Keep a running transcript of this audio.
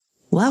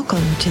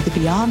Welcome to the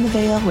Beyond the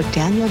Veil with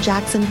Daniel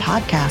Jackson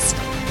podcast,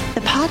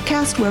 the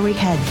podcast where we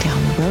head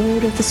down the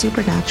road of the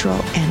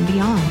supernatural and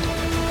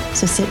beyond.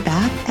 So sit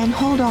back and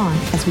hold on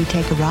as we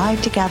take a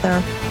ride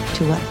together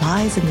to what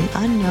lies in the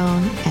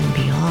unknown and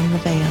beyond the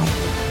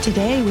veil.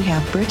 Today we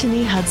have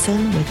Brittany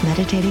Hudson with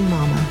Meditating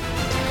Mama.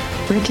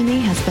 Brittany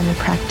has been a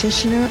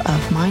practitioner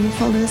of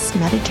mindfulness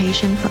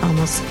meditation for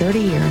almost 30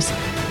 years.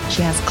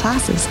 She has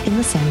classes in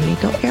the San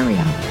Diego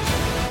area.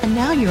 And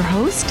now your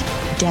host,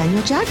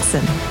 Daniel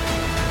Jackson.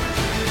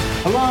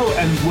 Hello,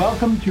 and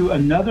welcome to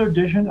another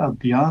edition of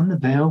Beyond the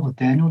Veil with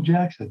Daniel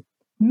Jackson.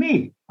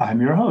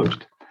 I'm your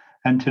host.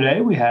 And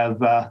today we have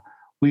the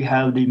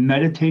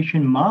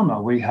Meditation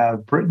Mama. We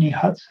have Brittany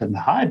Hudson.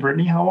 Hi,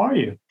 Brittany. How are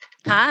you?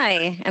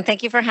 Hi, and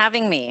thank you for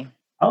having me.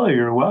 Oh,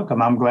 you're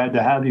welcome. I'm glad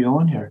to have you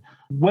on here.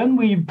 When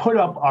we put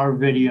up our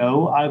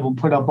video, I will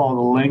put up all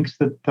the links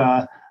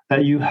that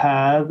you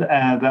have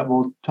and that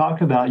will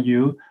talk about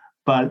you.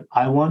 But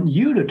I want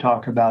you to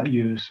talk about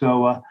you.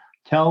 So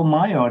tell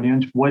my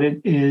audience what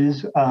it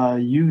is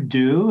you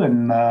do,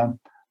 and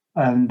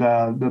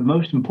the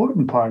most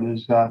important part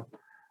is,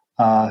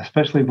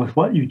 especially with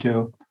what you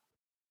do,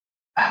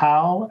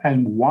 how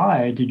and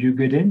why did you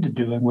get into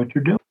doing what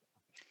you're doing?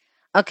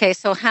 Okay,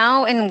 so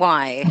how and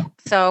why?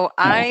 So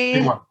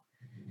I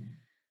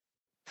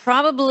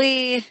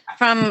probably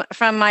from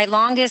my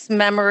longest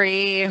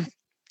memory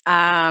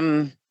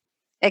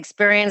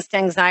experienced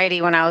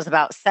anxiety when I was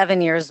about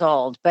 7 years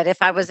old. But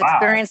if I was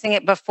experiencing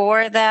it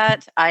before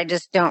that, I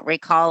just don't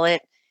recall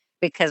it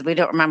because we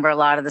don't remember a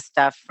lot of the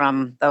stuff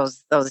from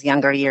those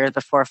younger years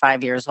before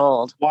 5 years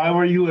old. Why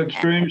were you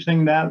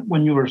experiencing that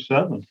when you were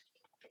 7?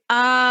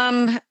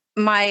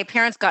 My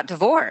parents got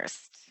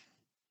divorced.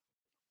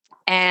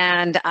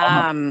 And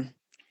I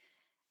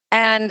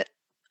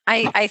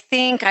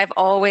think I've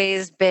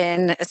always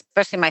been,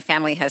 especially my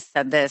family has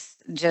said this,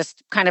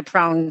 just kind of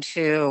prone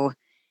to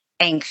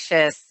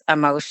anxious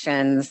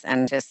emotions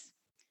and just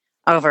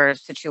over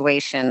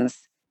situations.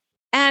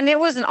 And it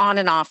was an on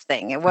and off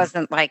thing. It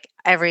wasn't like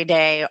every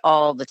day,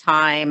 all the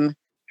time,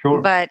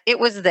 Sure. But it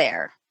was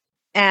there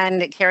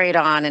and it carried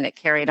on and it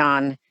carried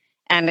on.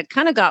 And it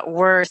kind of got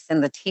worse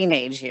in the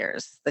teenage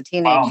years. The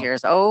teenage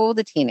years.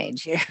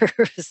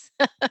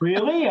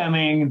 Really? I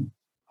mean,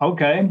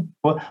 okay.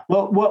 Well,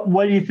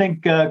 what do you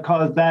think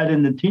caused that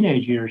in the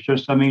teenage years?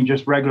 Just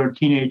regular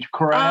teenage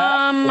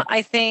crap?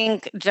 I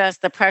think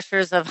just the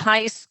pressures of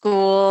high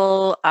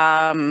school,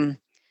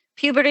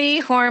 puberty,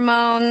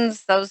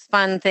 hormones, those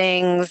fun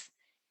things.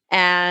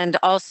 And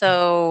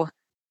also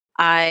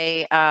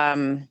I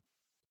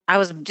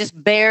was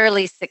just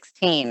barely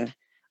 16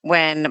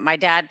 when my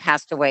dad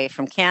passed away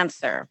from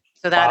cancer.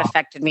 So that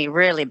affected me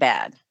really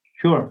bad.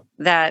 Sure.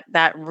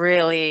 That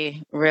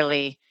really,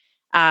 really,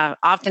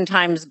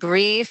 oftentimes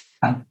grief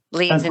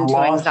leads into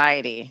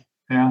anxiety.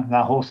 Yeah,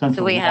 that whole sense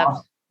of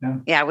loss.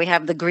 We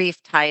have the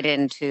grief tied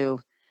into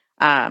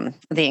the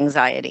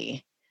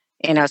anxiety,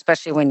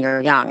 especially when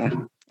you're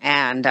young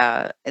and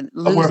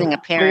losing a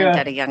parent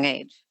at a young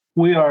age.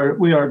 We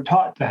are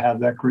taught to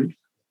have that grief.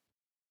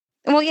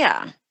 Well,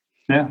 yeah.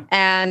 Yeah.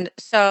 And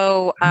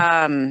so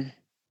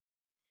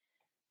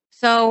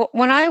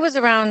when I was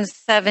around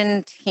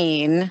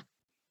 17,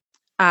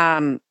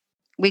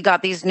 we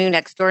got these new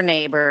next door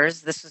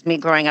neighbors. This was me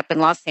growing up in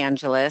Los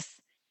Angeles.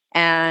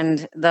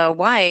 And the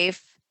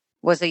wife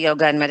was a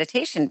yoga and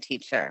meditation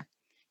teacher.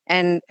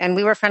 And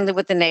we were friendly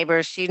with the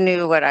neighbors. She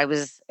knew what I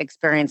was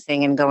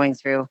experiencing and going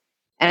through.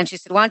 And she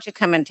said, why don't you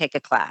come and take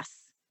a class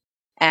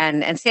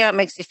and see how it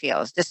makes you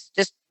feel?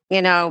 Just be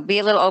a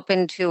little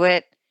open to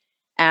it.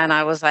 And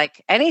I was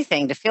like,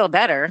 anything to feel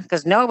better,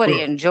 because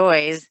nobody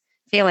enjoys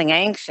feeling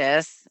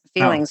anxious,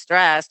 feeling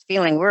stressed,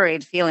 feeling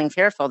worried, feeling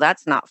fearful.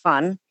 That's not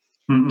fun.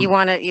 Mm-hmm.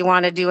 You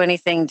want to do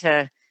anything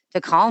to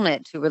calm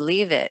it, to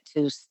relieve it,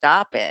 to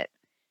stop it.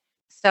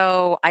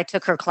 So I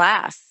took her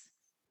class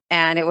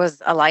and it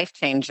was a life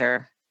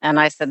changer. And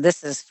I said,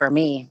 this is for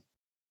me.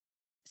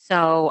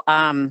 So,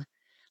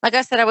 like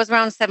I said, I was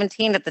around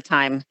 17 at the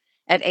time.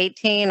 At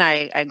 18,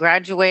 I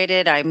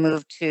graduated. I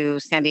moved to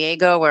San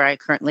Diego, where I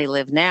currently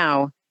live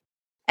now.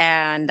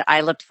 And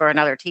I looked for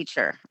another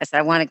teacher. I said,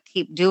 I want to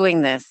keep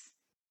doing this,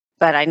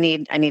 but I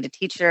need a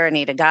teacher. I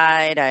need a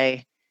guide.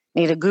 I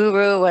need a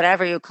guru,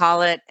 whatever you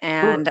call it.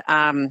 And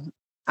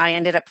I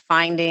ended up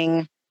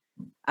finding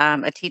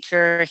a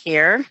teacher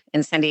here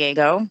in San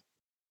Diego,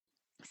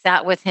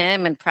 sat with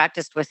him and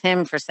practiced with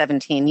him for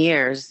 17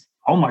 years.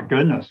 Oh, my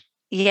goodness.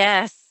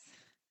 Yes.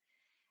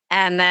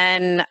 And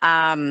then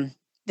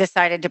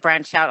decided to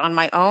branch out on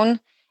my own.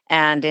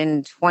 And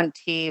in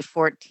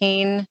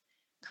 2014,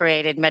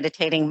 created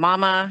Meditating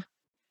Mama.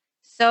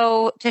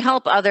 So to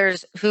help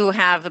others who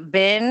have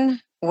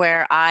been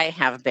where I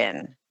have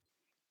been,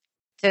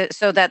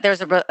 so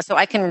that so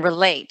I can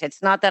relate.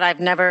 It's not that I've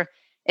never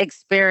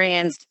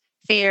experienced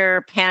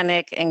fear,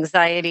 panic,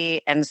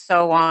 anxiety, and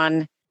so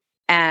on,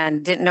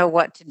 and didn't know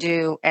what to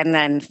do, and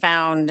then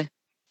found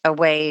a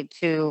way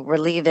to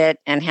relieve it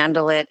and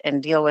handle it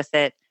and deal with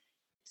it.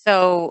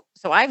 So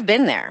I've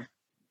been there,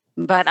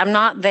 but I'm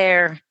not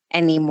there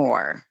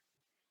anymore.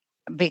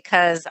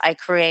 because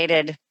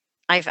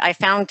I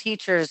found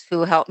teachers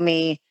who helped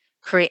me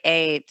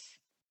create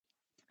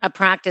a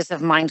practice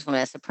of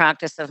mindfulness, a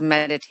practice of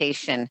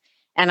meditation.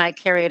 And I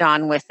carried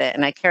on with it,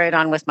 and I carried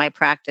on with my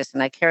practice,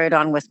 and I carried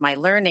on with my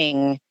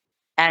learning.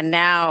 And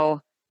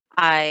now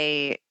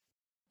I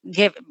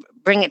give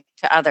bring it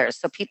to others.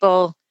 So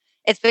people,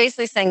 it's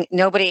basically saying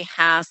nobody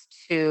has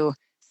to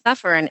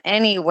suffer in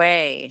any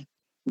way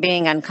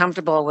being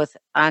uncomfortable with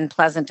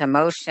unpleasant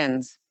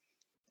emotions,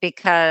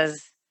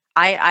 because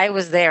I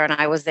was there and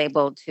I was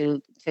able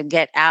to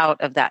get out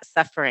of that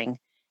suffering,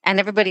 and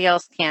everybody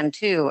else can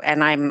too.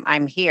 And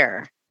I'm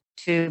here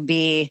to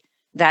be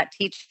that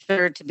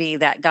teacher, to be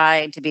that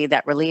guide, to be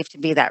that relief, to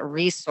be that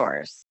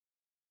resource.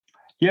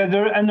 Yeah,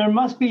 there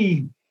must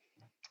be.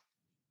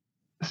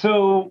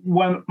 So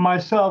when I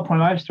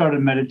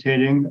started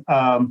meditating,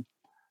 there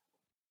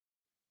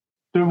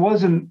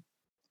wasn't.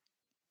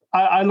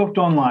 I looked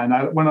online.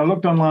 When I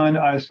looked online,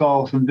 I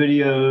saw some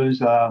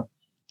videos.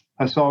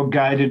 I saw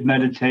guided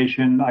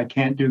meditation. I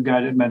can't do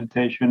guided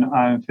meditation.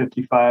 I'm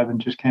 55 and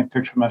just can't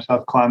picture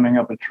myself climbing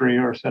up a tree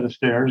or a set of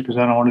stairs because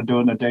I don't want to do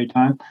it in the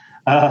daytime.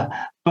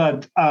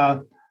 But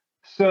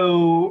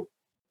so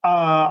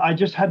I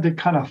just had to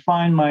kind of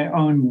find my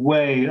own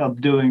way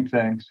of doing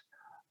things.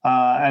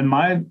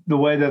 And the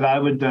way that I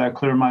would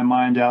clear my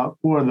mind out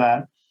for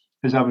that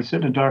is I would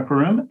sit in a dark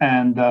room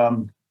and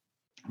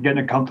get in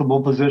a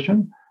comfortable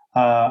position.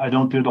 I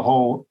don't do the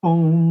whole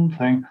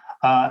thing.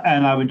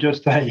 And I would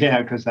just,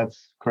 yeah, because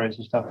that's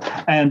crazy stuff.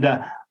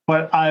 And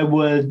but I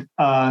would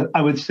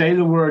say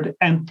the word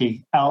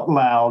empty out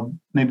loud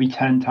maybe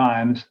 10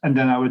 times, and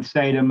then I would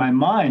say it in my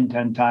mind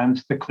 10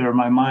 times to clear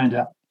my mind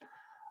out.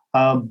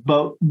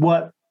 But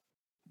what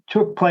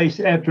took place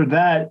after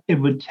that, it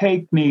would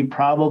take me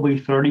probably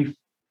 30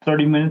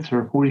 minutes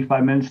or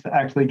 45 minutes to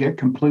actually get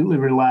completely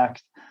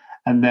relaxed,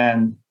 and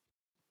then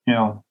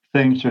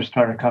things just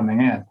started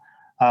coming in.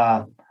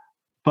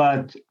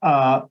 But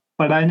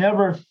I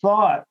never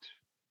thought,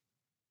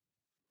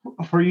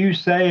 for you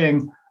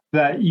saying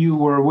that you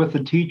were with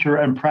a teacher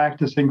and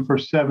practicing for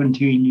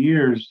 17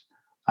 years,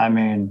 I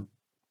mean,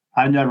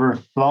 I never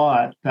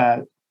thought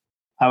that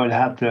I would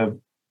have to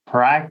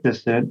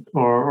practice it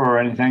or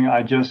anything.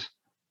 I just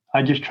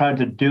tried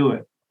to do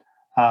it.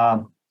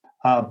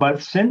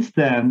 But since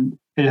then,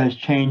 it has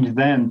changed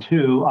then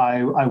too.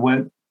 I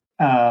went,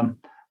 my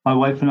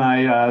wife and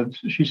I,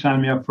 she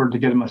signed me up to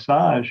get a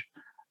massage.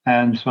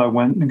 And so I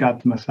went and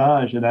got the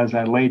massage. And as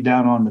I laid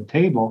down on the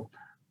table,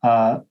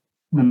 the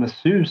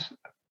masseuse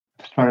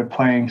started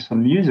playing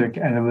some music,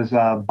 and it was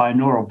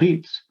binaural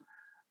beats.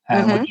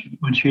 And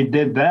when she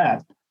did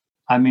that,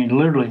 I mean,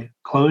 literally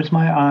closed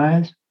my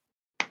eyes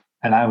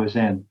and I was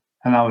in.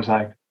 And I was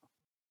like,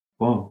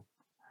 whoa.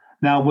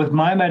 Now, with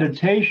my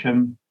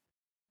meditation,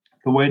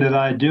 the way that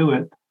I do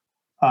it,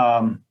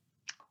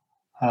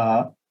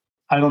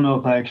 I don't know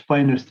if I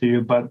explained this to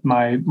you, but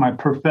my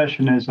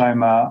profession is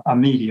I'm a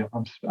medium.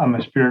 I'm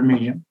a spirit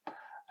medium.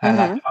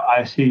 And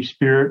I see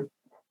spirit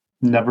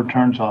never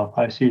turns off.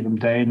 I see them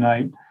day and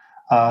night.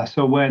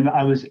 So when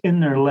I was in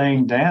there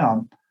laying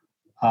down,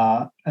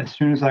 as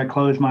soon as I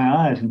closed my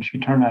eyes and she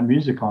turned that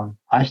music on,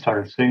 I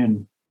started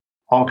seeing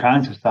all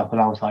kinds of stuff.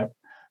 And I was like,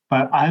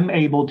 but I'm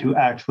able to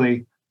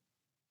actually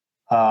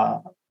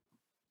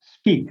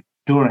speak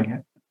during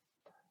it.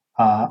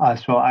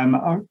 So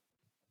I'm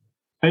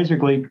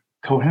basically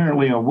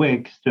coherently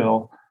awake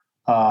still,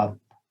 but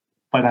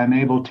I'm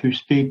able to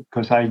speak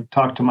because I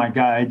talk to my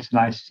guides and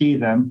I see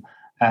them.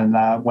 And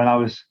when I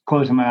was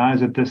closing my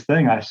eyes at this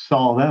thing, I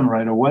saw them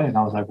right away. And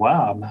I was like,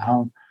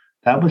 wow,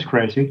 that was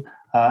crazy.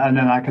 And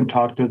then I can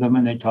talk to them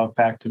and they talk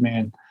back to me.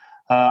 And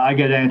I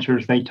get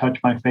answers. They touch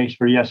my face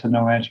for yes and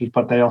no answers,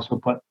 but they also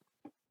put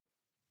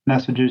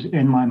messages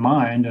in my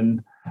mind.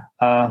 And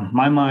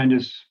my mind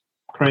is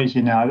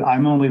crazy now.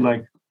 I'm only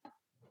like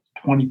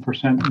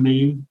 20%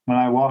 me when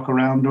I walk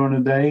around during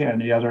the day, and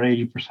the other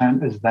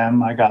 80% is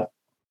them. I got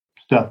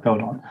stuff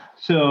going on.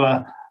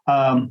 So,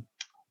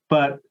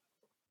 but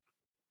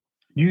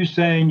you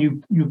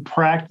saying you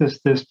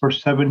practiced this for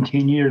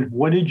 17 years.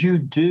 What did you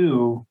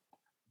do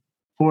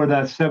for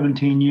that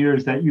 17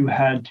 years that you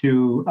had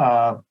to?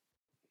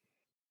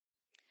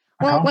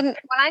 Well, when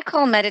I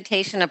call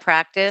meditation a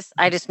practice,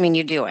 I just mean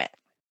you do it.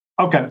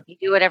 Okay. You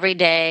do it every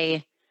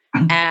day.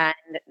 And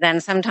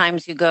then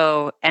sometimes you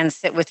go and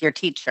sit with your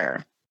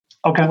teacher.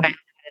 Okay. When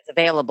it's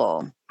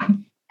available.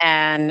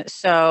 And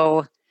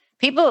so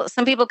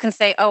some people can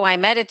say, oh, I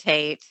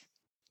meditate,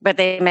 but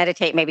they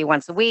meditate maybe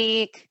once a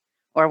week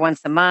or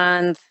once a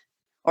month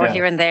or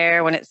here and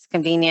there when it's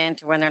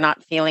convenient or when they're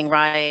not feeling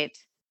right.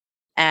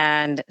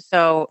 And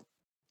so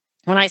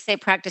when I say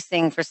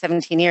practicing for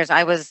 17 years,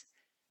 I was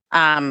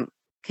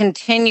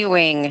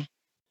continuing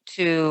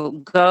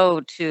to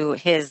go to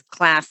his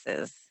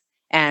classes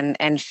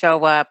and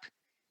show up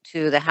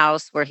to the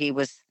house where he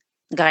was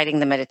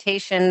guiding the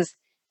meditations.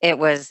 It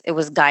was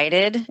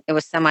guided. It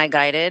was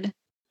semi-guided,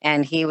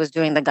 and he was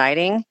doing the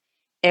guiding.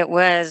 It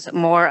was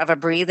more of a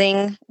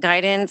breathing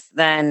guidance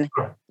than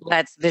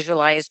let's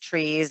visualize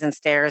trees and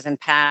stairs and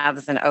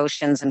paths and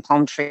oceans and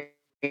palm trees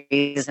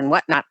and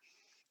whatnot.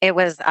 It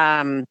was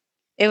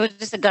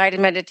just a guided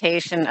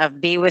meditation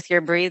of be with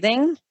your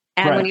breathing.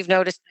 And when Right. you've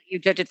noticed that you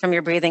drifted from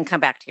your breathing, come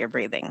back to your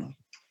breathing.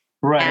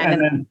 Right. And in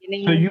And the then, so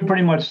beginning, you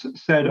pretty much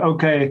said,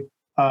 okay,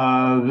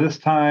 this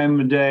time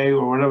of day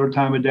or whatever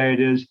time of day it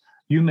is,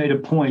 you made a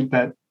point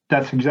that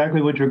that's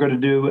exactly what you're going to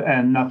do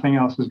and nothing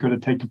else is going to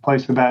take the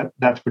place of that.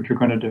 That's what you're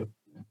going to do.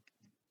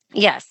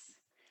 yes.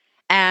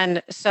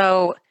 And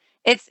so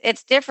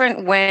it's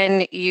different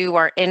when you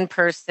are in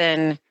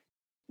person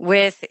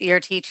with your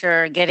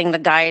teacher, getting the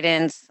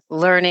guidance,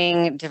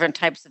 learning different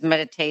types of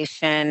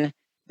meditation,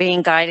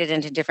 being guided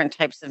into different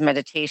types of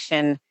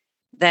meditation,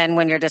 than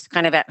when you're just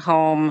kind of at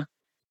home,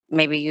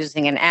 maybe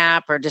using an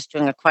app or just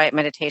doing a quiet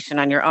meditation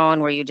on your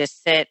own where you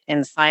just sit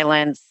in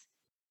silence,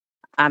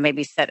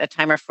 maybe set a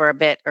timer for a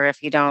bit, or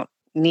if you don't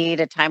need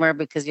a timer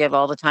because you have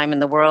all the time in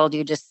the world,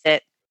 you just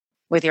sit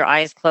with your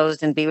eyes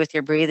closed and be with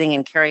your breathing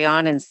and carry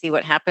on and see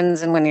what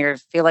happens. And when you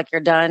feel like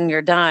you're done,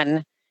 you're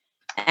done.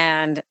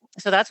 And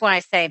so that's why I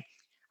say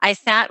I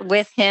sat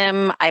with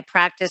him, I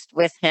practiced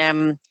with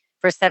him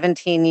for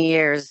 17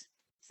 years,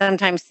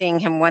 sometimes seeing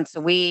him once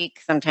a week,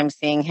 sometimes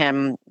seeing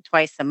him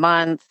twice a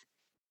month.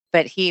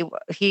 But he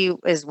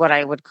is what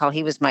I would call,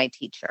 he was my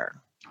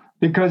teacher.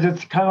 Because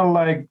it's kind of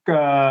like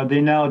the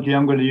analogy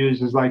I'm going to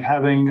use is like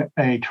having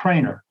a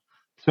trainer.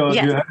 So if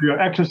Yes. you're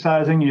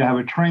exercising, you have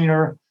a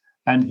trainer,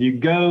 and you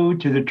go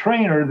to the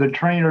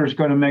trainer is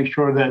going to make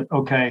sure that,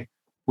 okay,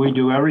 we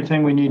do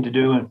everything we need to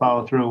do and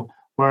follow through.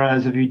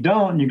 Whereas if you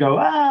don't, you go,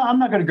 I'm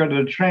not going to go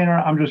to the trainer.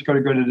 I'm just going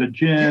to go to the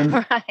gym.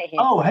 Right.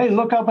 Oh, hey,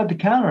 look up at the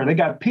counter. They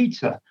got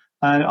pizza.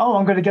 And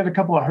I'm going to get a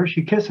couple of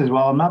Hershey Kisses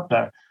while I'm up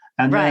there.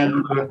 And Right.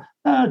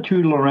 then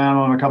tootle around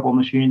on a couple of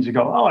machines and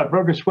go, I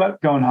broke a sweat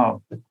going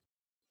home.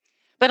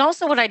 But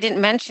also what I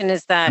didn't mention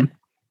is that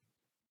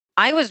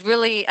I was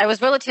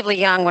relatively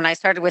young when I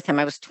started with him.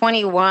 I was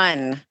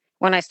 21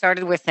 when I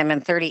started with him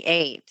and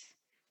 38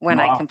 when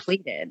I Wow.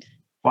 completed.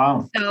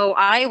 Wow. So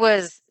I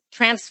was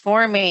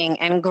transforming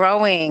and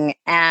growing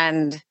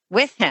and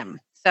with him.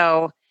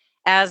 So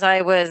as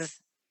I was,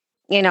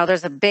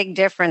 there's a big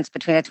difference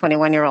between a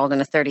 21-year-old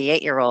and a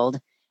 38-year-old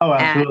Oh,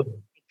 and absolutely.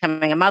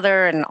 becoming a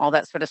mother and all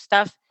that sort of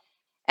stuff.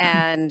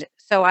 And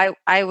so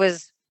I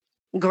was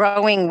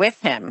growing with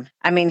him.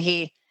 I mean,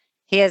 he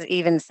has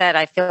even said,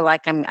 I feel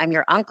like I'm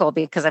your uncle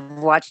because I've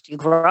watched you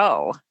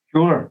grow,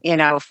 Sure.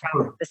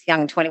 from this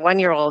young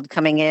 21-year-old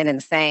coming in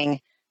and saying,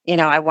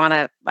 I want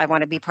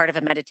to be part of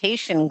a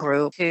meditation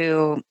group,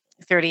 to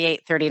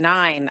 38,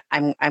 39,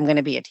 I'm going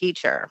to be a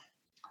teacher.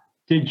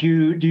 Do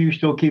you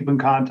still keep in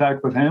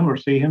contact with him or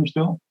see him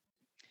still?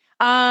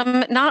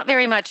 Not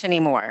very much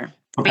anymore.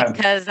 Okay.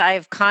 Because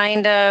I've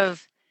kind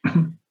of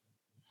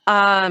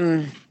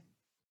and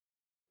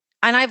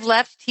I've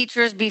left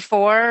teachers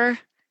before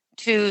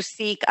to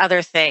seek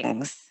other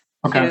things,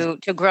 Okay.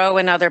 to grow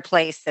in other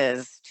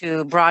places,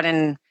 to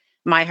broaden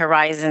my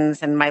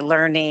horizons and my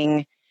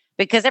learning,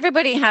 because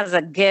everybody has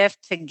a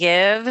gift to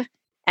give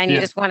and you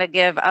Yeah. just want to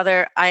give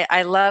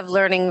I love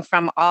learning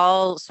from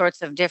all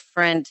sorts of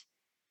different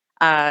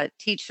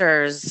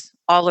teachers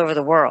all over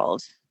the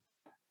world.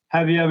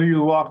 Have you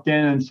ever walked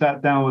in and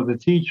sat down with a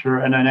teacher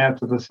and then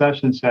after the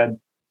session said,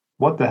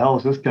 what the hell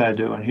is this guy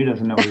doing? He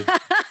doesn't know what he's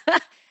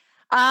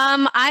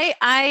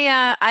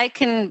I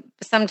can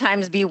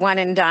sometimes be one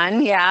and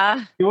done.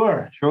 Yeah.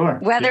 Sure.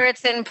 Whether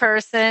it's in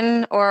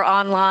person or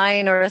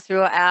online or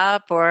through an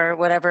app or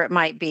whatever it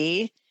might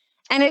be.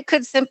 And it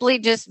could simply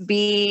just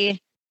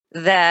be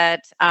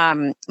that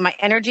my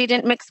energy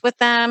didn't mix with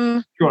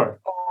them, Sure.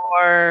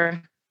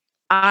 or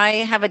I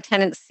have a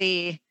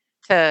tendency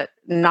to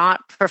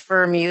not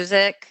prefer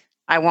music.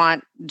 I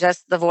want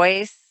just the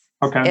voice.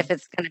 Okay. If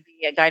it's going to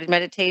be a guided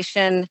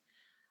meditation,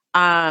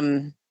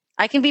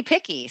 I can be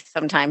picky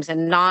sometimes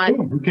and not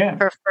Sure, you can.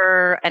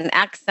 prefer an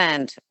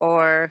accent,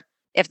 or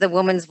if the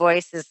woman's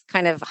voice is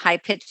kind of high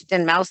pitched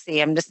and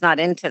mousy, I'm just not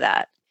into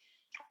that.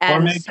 Or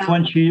And maybe so,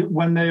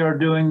 when they are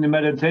doing the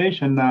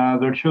meditation,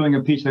 they're chewing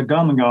a piece of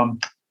gum and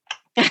going,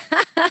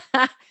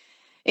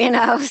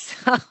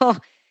 so,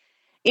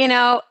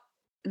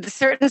 the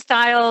certain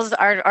styles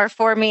are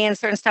for me and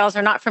certain styles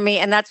are not for me.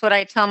 And that's what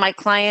I tell my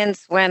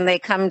clients when they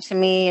come to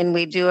me and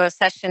we do a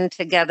session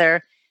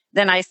together.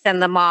 Then I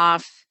send them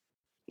off,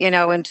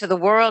 into the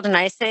world and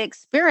I say,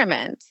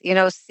 experiment,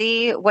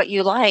 see what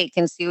you like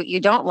and see what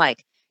you don't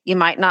like. You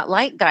might not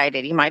like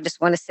guided. You might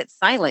just want to sit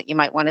silent. You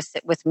might want to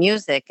sit with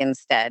music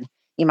instead.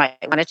 You might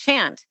want to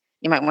chant.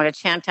 You might want to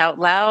chant out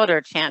loud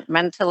or chant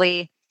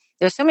mentally.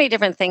 There's so many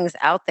different things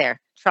out there.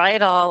 Try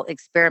it all,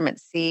 experiment,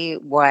 see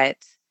what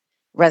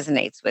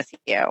resonates with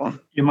you.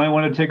 you might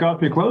want to take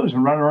off your clothes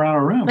and run around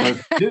a room. But if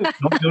you do,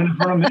 don't do it in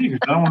front of me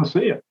because I don't want to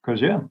see it. Because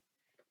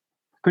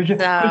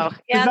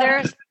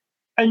There's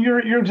and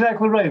you're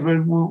exactly right.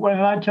 But when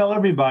I tell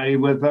everybody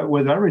with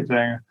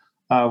everything,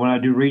 when I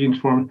do readings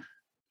for them,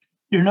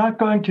 you're not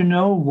going to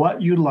know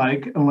what you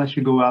like unless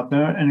you go out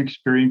there and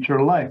experience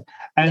your life.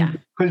 And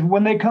because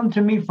when they come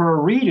to me for a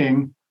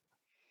reading,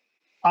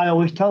 I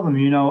always tell them,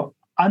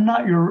 I'm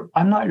not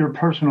your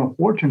personal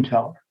fortune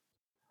teller.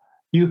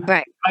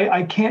 Right.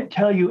 I can't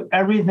tell you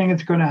everything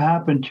that's going to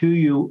happen to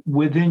you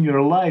within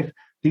your life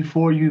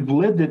before you've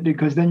lived it,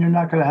 because then you're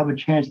not going to have a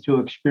chance to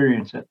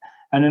experience it.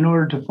 And in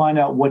order to find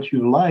out what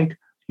you like,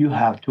 you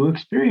have to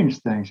experience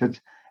things.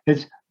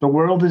 It's the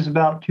world is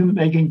about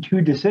making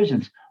two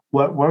decisions: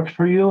 what works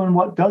for you and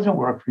what doesn't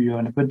work for you.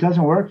 And if it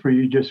doesn't work for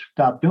you, just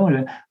stop doing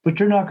it. But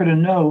you're not going to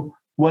know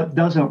what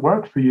doesn't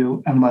work for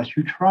you unless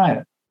you try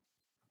it.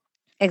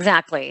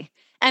 Exactly.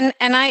 And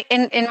I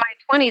in my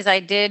 20s I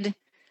did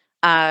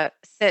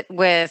sit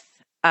with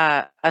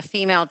a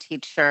female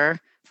teacher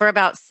for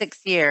about 6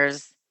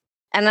 years.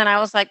 And then I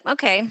was like,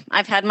 okay,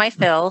 I've had my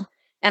fill.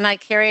 And I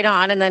carried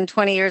on. And then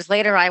 20 years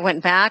later, I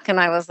went back and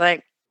I was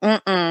like, no,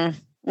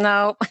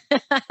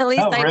 at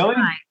least Oh, I really?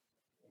 tried.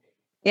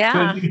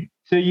 Yeah.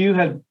 So you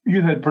had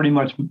pretty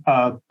much.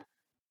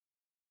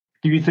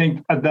 Do you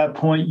think at that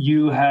point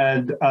you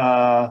had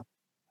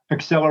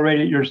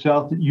accelerated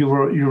yourself? That you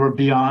were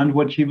beyond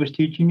what she was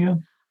teaching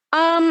you?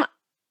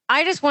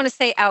 I just want to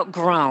say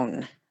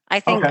outgrown. I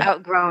think Okay.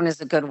 outgrown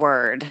is a good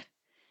word,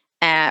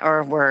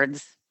 or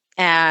words.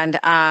 And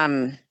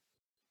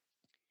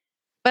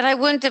but I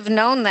wouldn't have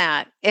known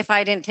that if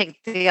I didn't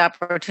take the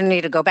opportunity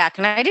to go back.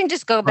 And I didn't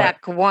just go Right.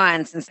 back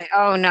once and say,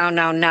 "Oh no,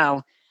 no,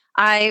 no."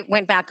 I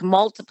went back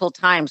multiple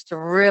times to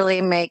really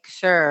make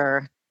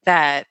sure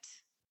that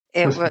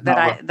This is not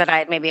right. that I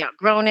had maybe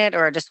outgrown it,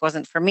 or it just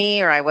wasn't for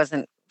me, or I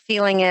wasn't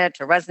feeling it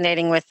or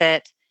resonating with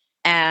it.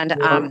 And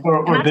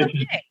Or that's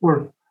bitches okay.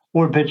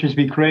 or bitches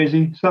be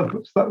crazy, stuff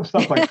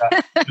like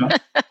that.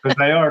 Because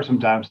they are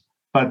sometimes.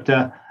 But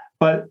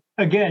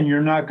again,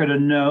 you're not going to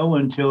know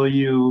until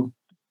you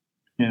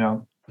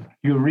know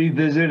you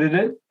revisited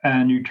it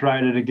and you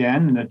tried it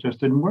again, and it just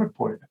didn't work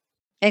for you.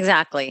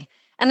 Exactly.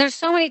 And there's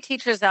so many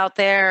teachers out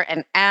there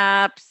and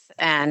apps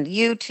and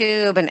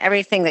YouTube and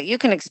everything that you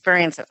can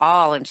experience it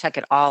all and check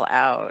it all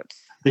out.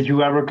 Did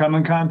you ever come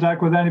in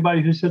contact with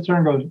anybody who sits there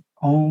and goes,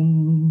 "Oh"?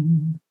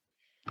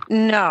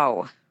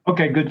 No,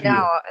 Okay, good for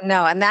you.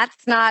 no. And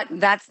that's not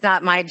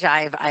my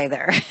jive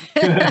either.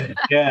 Good.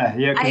 Yeah,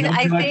 yeah. Because I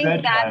nobody likes think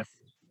that guy.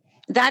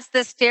 that's the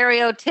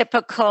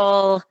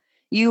stereotypical,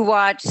 you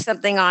watch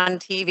something on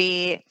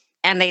TV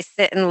and they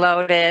sit in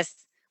lotus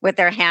with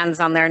their hands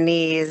on their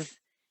knees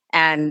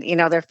and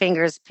their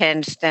fingers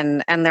pinched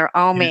and they're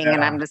oming,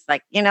 and Yeah, I'm just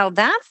like,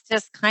 that's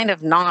just kind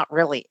of not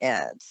really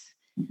it.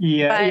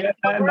 yeah, But yeah. if it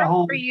And the works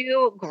whole for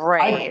you, I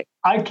great.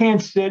 I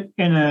can't sit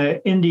in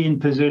an Indian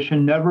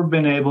position. Never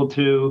been able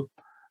to,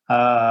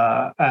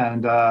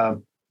 and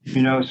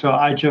so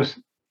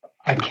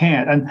I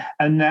can't,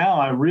 and now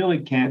I really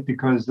can't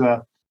because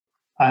I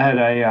had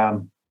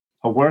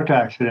a work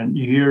accident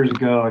years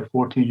ago, like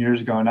 14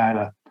 years ago, and I had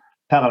a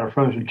pallet of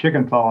frozen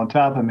chicken fall on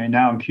top of me.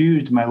 Now I'm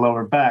fused in my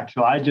lower back,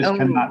 so I just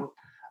cannot. Oh,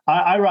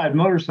 I ride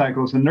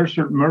motorcycles, and there's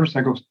certain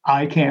motorcycles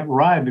I can't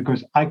ride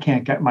because I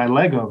can't get my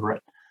leg over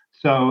it.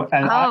 So,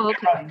 and oh,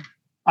 okay.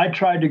 I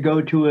tried to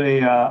go to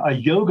a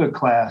yoga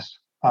class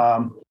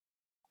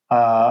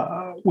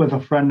with a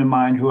friend of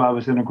mine who I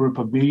was in a group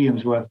of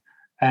mediums with,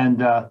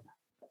 and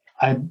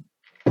I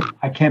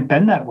I can't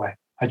bend that way.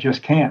 I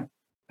just can't.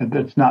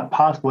 It's not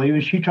possible.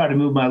 Even she tried to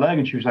move my leg,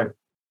 and she was like,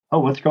 "Oh,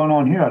 what's going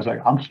on here?" I was like,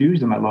 "I'm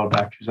fused in my lower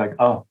back." She's like,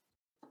 "Oh,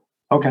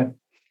 okay."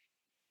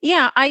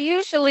 Yeah, I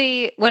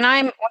usually when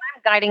I'm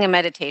guiding a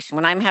meditation,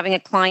 when I'm having a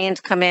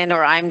client come in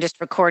or I'm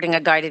just recording a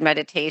guided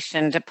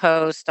meditation to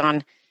post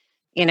on,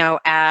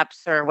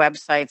 apps or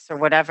websites or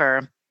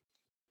whatever,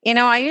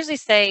 I usually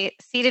say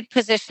seated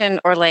position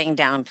or laying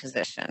down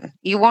position.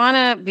 You want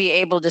to be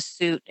able to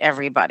suit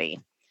everybody.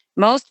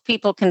 Most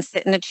people can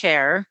sit in a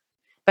chair,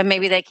 but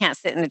maybe they can't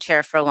sit in a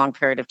chair for a long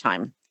period of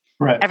time.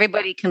 Right.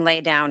 Everybody can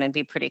lay down and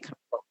be pretty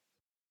comfortable.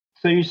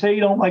 So you say you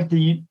don't like to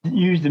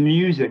use the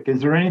music. Is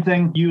there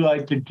anything you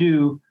like to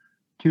do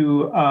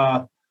to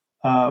uh,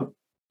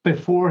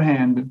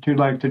 beforehand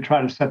to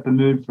try to set the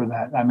mood for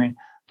that? I mean,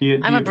 do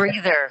I'm a you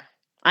breather.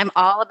 I'm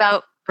all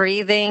about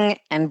breathing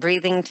and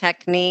breathing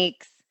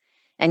techniques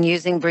and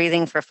using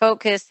breathing for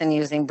focus and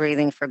using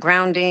breathing for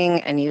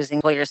grounding and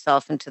using pull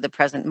yourself into the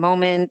present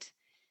moment.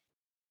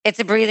 It's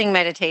a breathing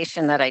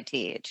meditation that I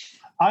teach.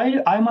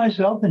 I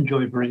myself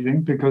enjoy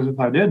breathing because if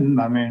I didn't,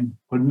 I mean,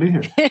 wouldn't be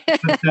here.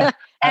 But,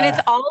 And it's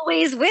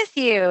always with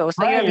you.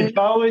 So right, you it's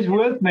always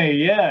with me.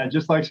 Yeah,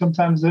 just like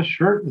sometimes this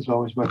shirt is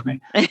always with me.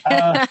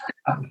 Uh,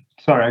 have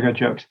sorry, I got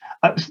jokes.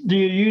 Do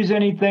you use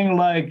anything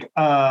like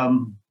I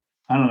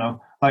don't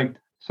know, like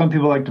some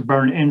people like to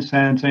burn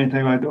incense,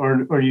 anything like,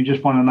 or you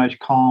just want a nice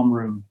calm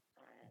room?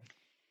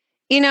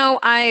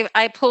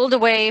 I pulled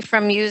away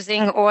from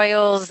using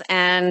oils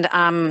and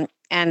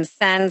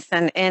scents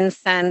and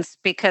incense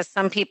because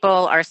some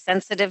people are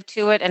sensitive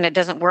to it and it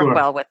doesn't work Sure,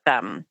 well with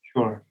them.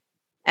 sure.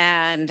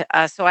 And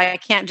so I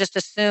can't just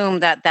assume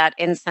that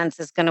incense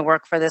is going to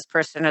work for this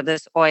person or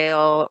this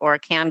oil or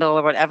candle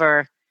or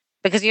whatever,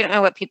 because you don't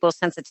know what people's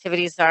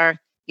sensitivities are.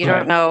 You don't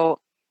Right. know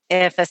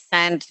if a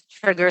scent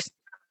triggers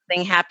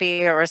something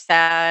happy or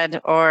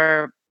sad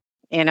or,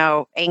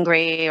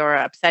 angry or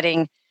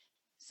upsetting.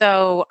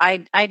 So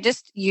I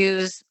just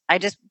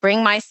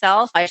bring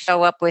myself, I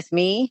show up with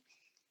me,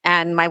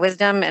 and my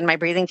wisdom and my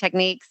breathing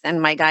techniques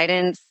and my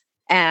guidance.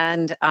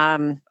 And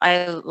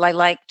I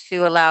like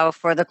to allow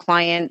for the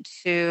client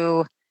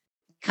to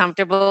be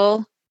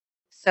comfortable.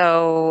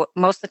 So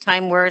most of the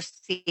time we're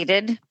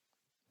seated,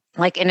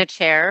 like in a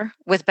chair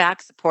with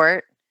back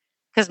support,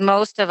 because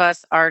most of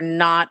us are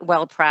not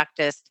well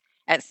practiced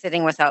at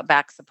sitting without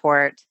back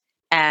support.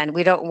 And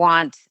we don't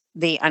want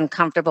the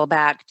uncomfortable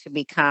back to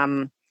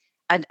become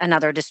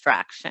another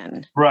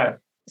distraction. Right.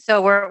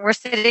 So we're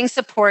sitting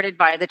supported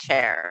by the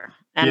chair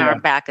and our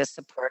back is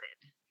supported.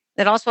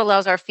 It also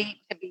allows our feet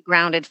to be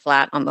grounded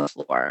flat on the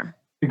floor.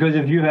 Because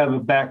if you have a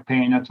back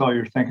pain, that's all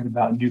you're thinking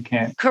about, and you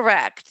can't.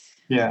 Correct.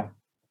 Yeah.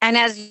 And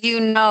as you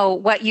know,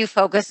 what you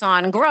focus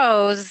on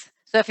grows.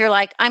 So if you're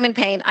like, I'm in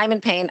pain, then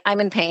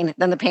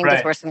the pain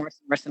gets worse and worse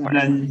and worse and worse.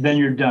 And then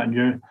you're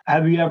done.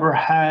 Have you ever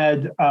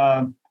had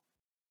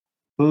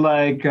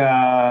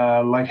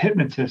like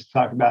hypnotists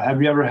talk about?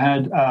 Have you ever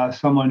had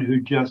someone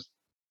who just?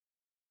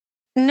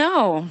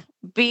 No,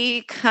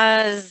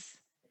 because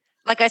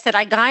like I said,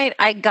 I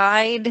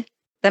guide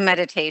the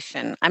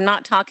meditation. I'm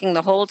not talking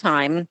the whole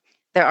time.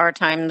 There are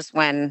times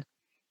when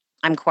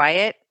I'm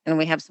quiet and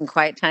we have some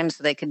quiet time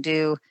so they could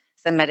do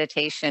some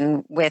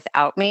meditation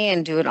without me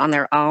and do it on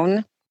their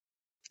own.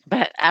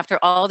 But after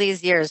all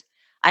these years,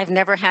 I've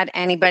never had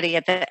anybody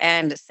at the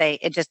end say,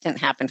 it just didn't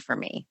happen for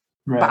me.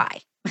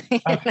 Right.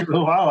 Bye.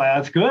 Well,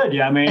 that's good.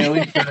 Yeah. I mean,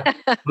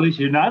 at least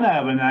you're not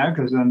having that,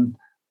 because then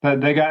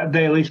they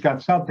at least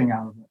got something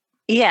out of it.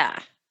 Yeah.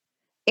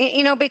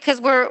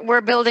 Because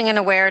we're building an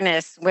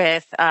awareness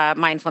with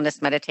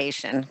mindfulness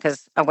meditation,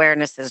 because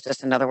mindfulness is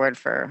just another word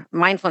for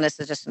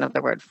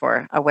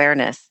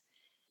awareness.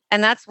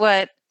 And that's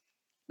what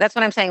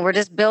I'm saying. We're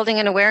just building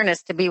an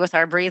awareness to be with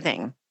our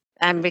breathing.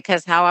 And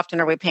because how often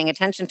are we paying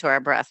attention to our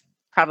breath?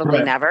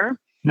 Probably never.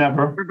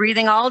 Never. We're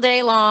breathing all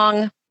day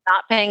long,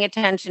 not paying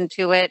attention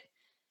to it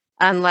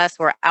unless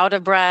we're out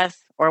of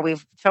breath or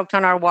we've choked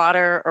on our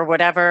water or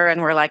whatever.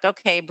 And we're like,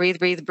 okay, breathe,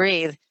 breathe,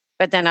 breathe.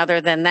 But then other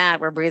than that,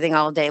 we're breathing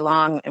all day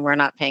long and we're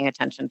not paying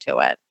attention to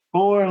it.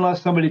 Or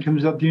unless somebody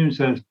comes up to you and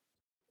says,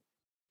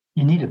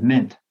 you need a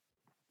mint.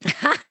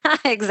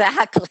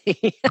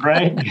 Exactly.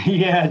 Right?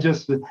 Yeah,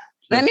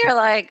 then you're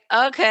like,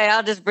 okay,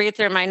 I'll just breathe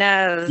through my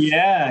nose.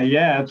 Yeah,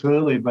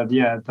 absolutely. But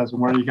yeah, it doesn't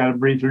work. You got to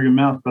breathe through your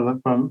mouth for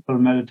the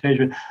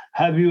meditation.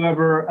 Have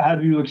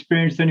you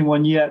experienced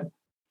anyone yet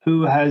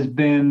who has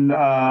been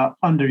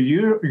under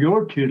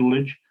your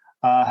tutelage,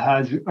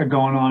 has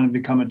gone on and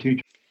become a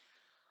teacher?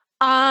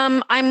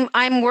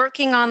 I'm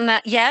working on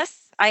that.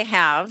 Yes, I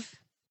have.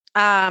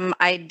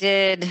 I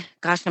did.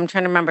 Gosh, I'm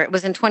trying to remember. It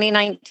was in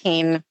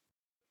 2019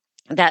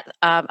 that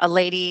a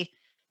lady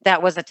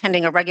that was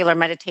attending a regular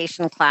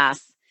meditation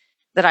class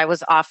that I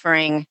was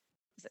offering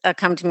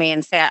come to me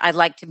and say, I'd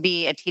like to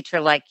be a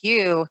teacher like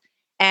you.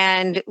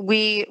 And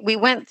we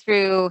went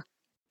through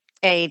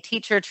a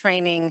teacher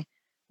training,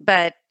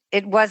 but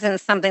it wasn't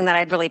something that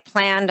I'd really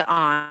planned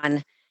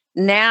on.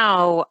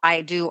 Now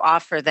I do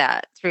offer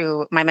that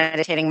through my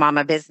Meditating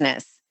Mama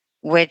business,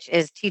 which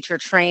is teacher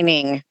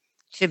training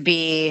to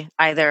be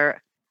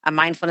either a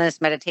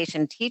mindfulness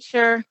meditation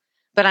teacher,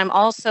 but I'm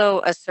also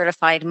a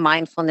certified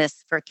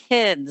mindfulness for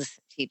kids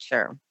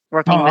teacher,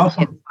 working with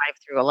kids 5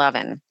 through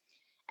 11.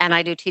 And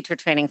I do teacher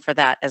training for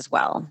that as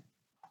well.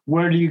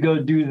 Where do you go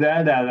do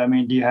that at? I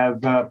mean, do you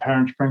have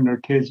parents bring their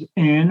kids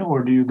in,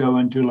 or do you go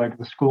into like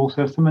the school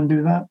system and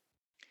do that?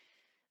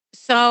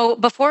 So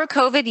before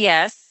COVID,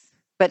 yes,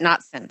 but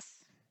not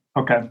since.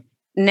 Okay.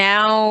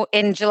 Now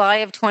in July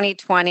of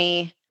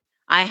 2020,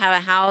 I have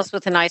a house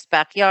with a nice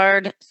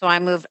backyard. So I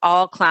moved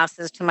all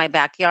classes to my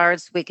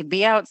backyard so we could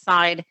be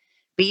outside,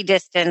 be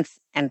distant,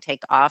 and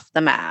take off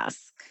the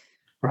mask.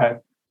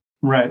 Right.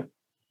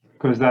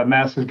 Because that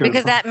mask is good.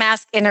 Because that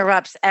mask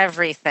interrupts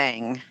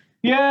everything.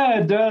 Yeah,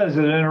 it does.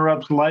 It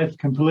interrupts life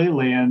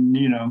completely. And,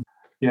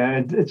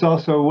 it's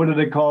also, what do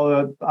they call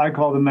it? I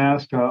call the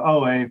mask,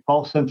 a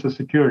false sense of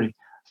security.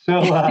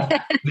 So,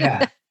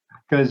 yeah,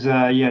 because,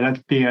 that's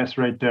BS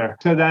right there.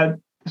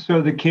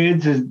 So the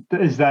kids,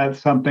 is that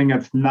something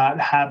that's not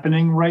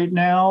happening right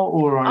now?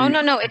 Or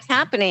no, it's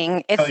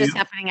happening. It's just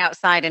happening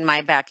outside in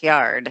my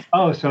backyard.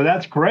 Oh, so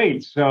that's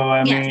great. So,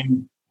 I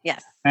mean.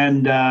 Yes.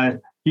 And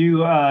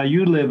you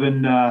live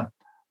in,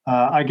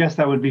 I guess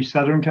that would be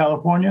Southern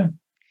California?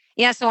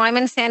 Yeah, so I'm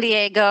in San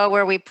Diego,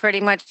 where we pretty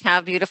much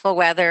have beautiful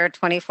weather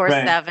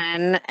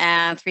 24/7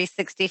 and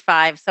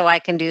 365, so I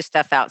can do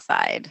stuff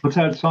outside. What's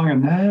that song? It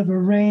never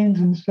rains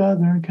in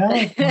Southern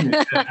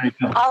California.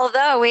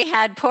 Although we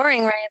had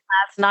pouring rain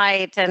last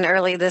night and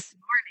early this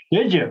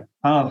morning. Did you?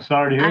 Oh,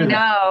 sorry to hear that. I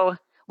know.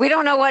 We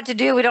don't know what to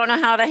do. We don't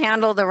know how to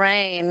handle the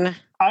rain.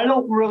 I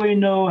don't really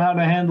know how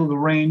to handle the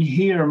rain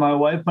here. My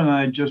wife and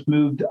I just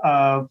moved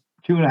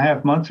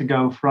 2.5 months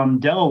ago from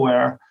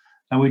Delaware.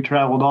 And we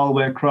traveled all the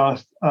way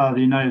across the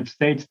United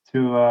States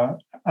to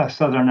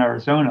southern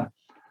Arizona.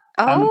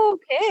 Oh,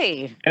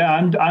 okay. Yeah,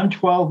 I'm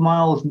 12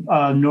 miles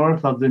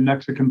north of the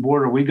Mexican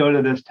border. We go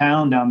to this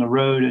town down the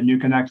road, and you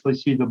can actually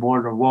see the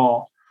border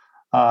wall.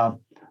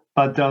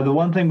 But the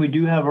one thing we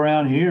do have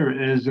around here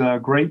is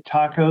great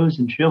tacos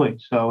and chili.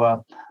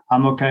 So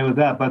I'm okay with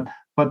that.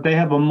 But they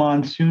have a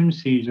monsoon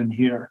season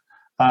here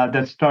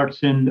that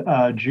starts in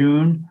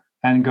June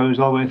and goes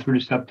all the way through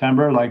to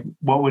September, like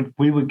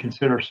we would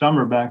consider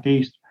summer back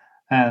east.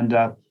 And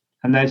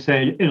they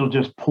say it'll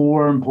just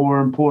pour and pour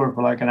and pour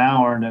for like an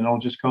hour, and then it'll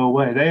just go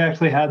away. They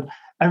actually have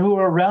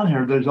everywhere around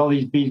here. There's all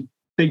these big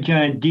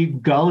giant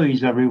deep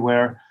gullies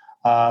everywhere.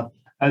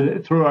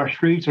 Through our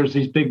streets, there's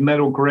these big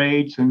metal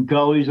grates and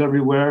gullies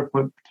everywhere.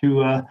 But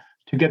to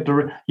get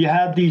you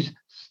have these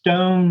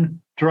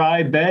stone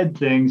dry bed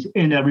things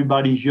in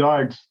everybody's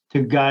yards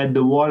to guide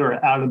the water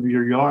out of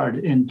your yard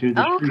into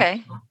the street.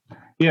 Okay.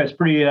 Yeah, it's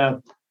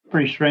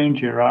pretty strange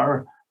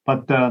here.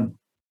 But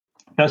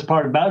best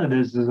part about it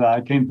is I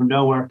came from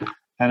nowhere,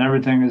 and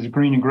everything is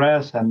green and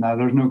grass, and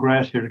there's no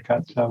grass here to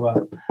cut.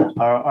 So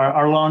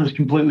our lawn is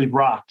completely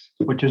rocked,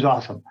 which is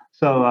awesome.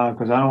 So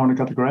because I don't want to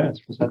cut the grass,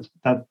 because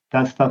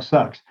that stuff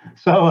sucks.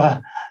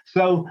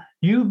 So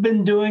you've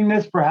been doing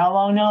this for how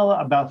long now?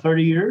 About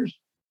 30 years?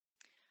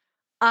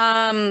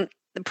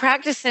 The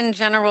practice in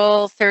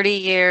general, 30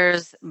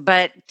 years,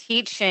 but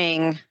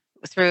teaching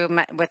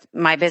with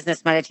my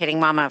business, Meditating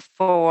Mama,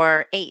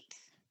 for 8.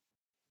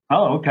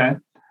 Oh, okay.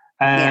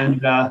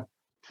 And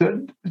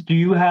so do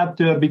you have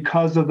to,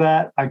 because of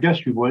that, I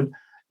guess you would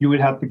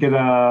have to get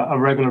a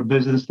regular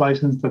business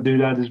license to do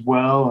that as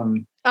well?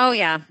 And oh,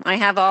 yeah. I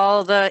have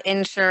all the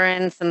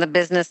insurance and the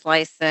business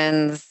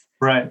license.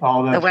 Right.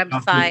 All that. The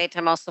website.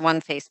 I'm also on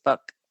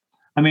Facebook.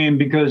 I mean,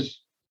 because,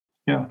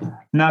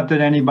 not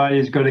that anybody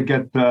is going to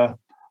get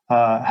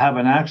have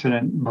an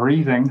accident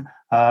breathing,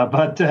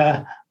 but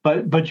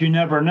you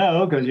never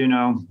know, because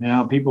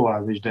people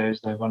are these days.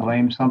 They want to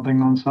blame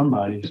something on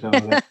somebody, so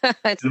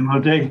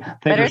take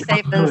better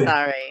safe than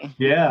sorry.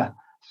 Yeah.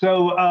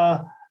 So,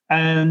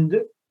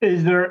 and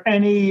is there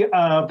any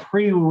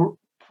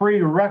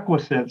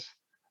prerequisites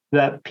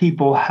that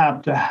people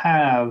have to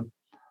have,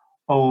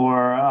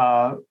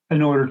 or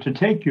in order to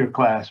take your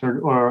class,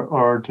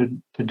 or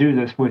to do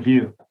this with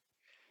you?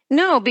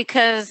 No,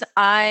 because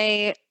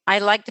I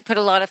like to put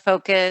a lot of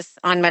focus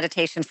on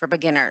meditation for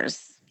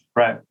beginners.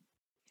 Right.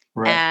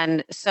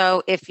 And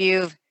so if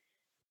you've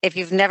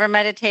never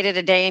meditated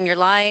a day in your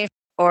life,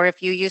 or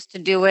if you used to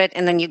do it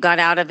and then you got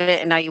out of it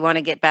and now you want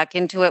to get back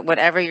into it,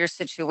 whatever your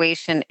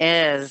situation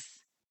is,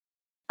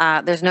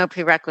 there's no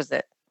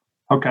prerequisite.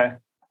 Okay.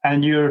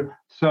 And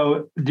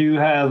so do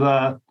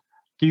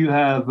you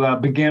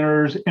have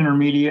beginners,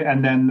 intermediate,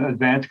 and then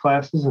advanced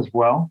classes as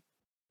well?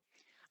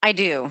 I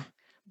do,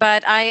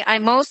 but I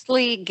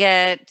mostly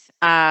get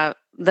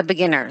the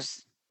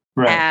beginners,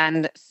 right,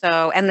 and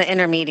the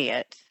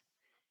intermediate.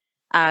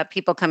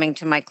 People coming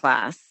to my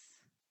class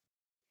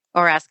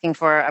or asking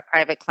for a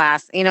private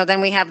class.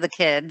 Then we have the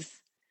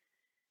kids,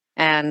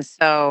 and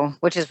so,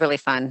 which is really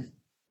fun.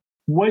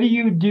 What do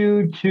you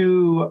do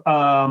to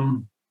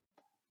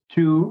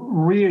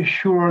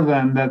reassure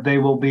them that they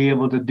will be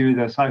able to do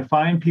this? I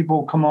find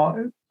people come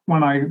on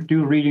when I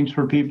do readings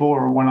for people,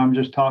 or when I'm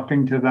just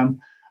talking to them,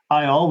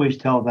 I always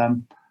tell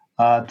them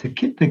to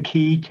get the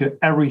key to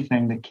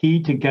everything, the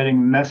key to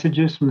getting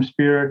messages from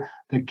Spirit,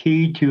 the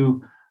key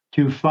to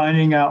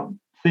finding out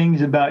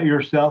things about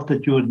yourself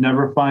that you would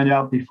never find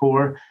out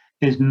before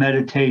is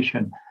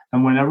meditation.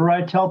 And whenever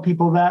I tell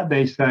people that,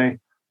 they say,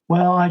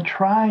 well, I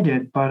tried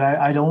it, but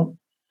I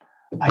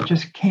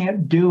just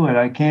can't do it.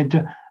 I can't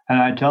do.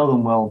 And I tell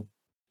them, well,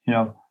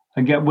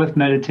 again, with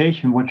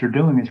meditation, what you're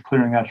doing is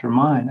clearing out your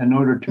mind. In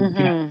order to get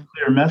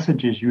clear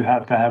messages, you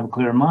have to have a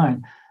clear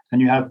mind.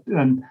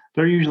 And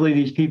they're usually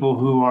these people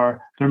who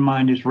their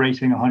mind is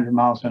racing 100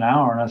 miles an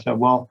hour. And I said,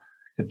 well,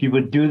 if you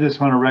would do this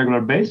on a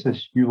regular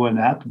basis, you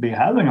wouldn't have to be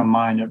having a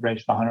mind that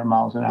raced 100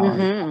 miles an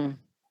hour.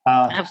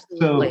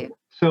 Absolutely.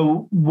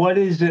 So what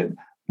is it?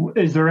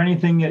 Is there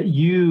anything that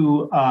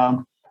you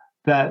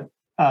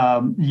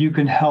you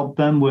can help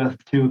them with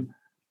to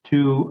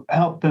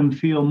help them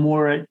feel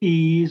more at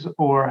ease,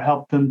 or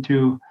help them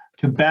to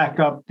back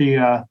up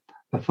the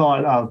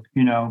thought of,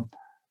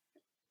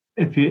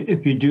 if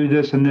you do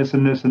this and this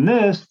and this and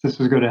this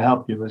is going to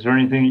help you? Is there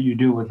anything that you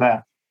do with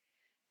that?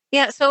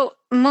 Yeah. So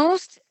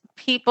most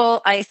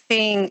people, I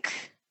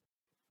think,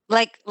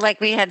 like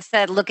we had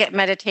said, look at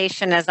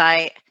meditation as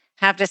I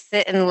have to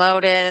sit in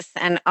lotus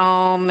and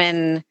om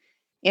and,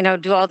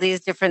 do all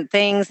these different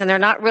things. And they're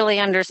not really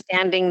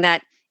understanding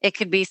that it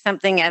could be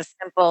something as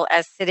simple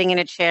as sitting in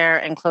a chair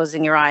and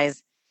closing your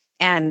eyes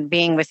and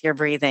being with your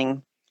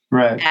breathing.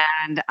 Right.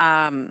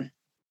 And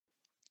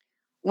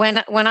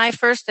when I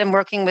first am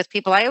working with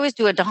people, I always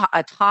do a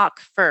talk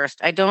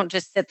first. I don't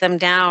just sit them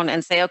down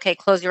and say, okay,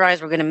 close your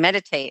eyes, we're going to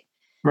meditate.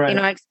 Right.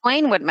 I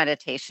explain what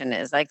meditation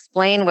is. I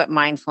explain what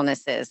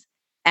mindfulness is,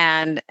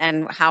 and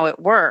how it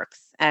works,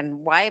 and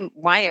why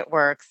it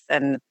works,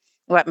 and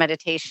what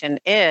meditation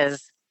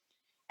is.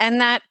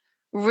 And that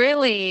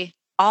really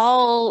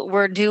all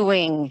we're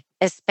doing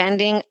is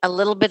spending a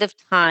little bit of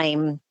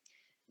time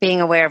being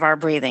aware of our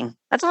breathing.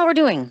 That's all we're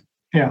doing.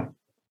 Yeah.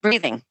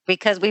 Breathing,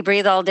 because we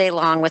breathe all day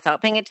long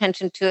without paying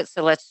attention to it.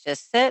 So let's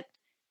just sit,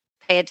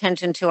 pay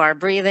attention to our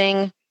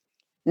breathing,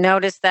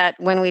 Notice that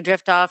when we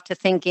drift off to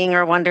thinking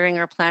or wondering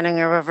or planning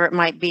or whatever it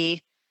might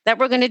be, that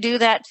we're going to do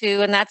that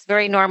too. And that's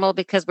very normal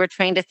because we're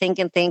trained to think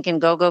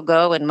and go, go,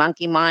 go and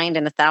monkey mind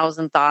and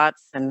 1,000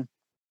 thoughts. And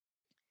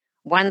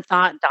one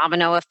thought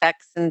domino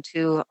effects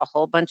into a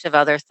whole bunch of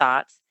other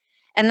thoughts.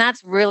 And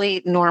that's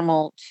really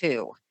normal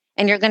too.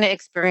 And you're going to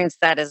experience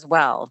that as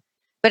well.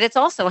 But it's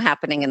also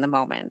happening in the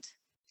moment.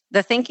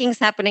 The thinking's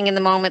happening in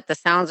the moment. The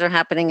sounds are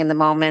happening in the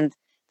moment.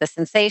 The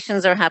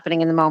sensations are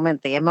happening in the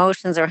moment. The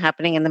emotions are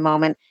happening in the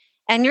moment.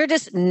 And you're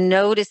just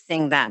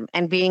noticing them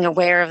and being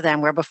aware of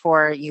them where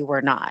before you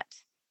were not.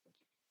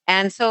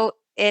 And so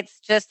it's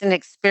just an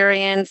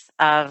experience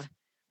of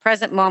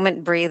present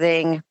moment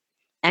breathing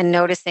and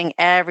noticing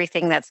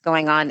everything that's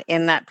going on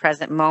in that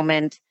present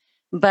moment,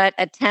 but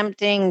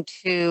attempting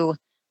to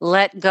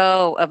let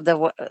go of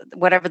the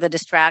whatever the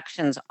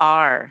distractions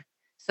are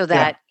so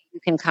that you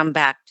can come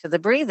back to the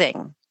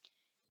breathing.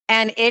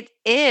 And it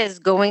is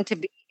going to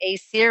be a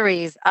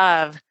series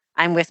of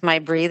I'm with my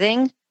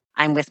breathing,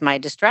 I'm with my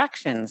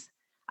distractions.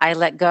 I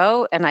let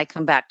go and I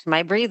come back to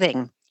my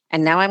breathing.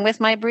 And now I'm with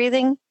my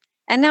breathing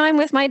and now I'm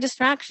with my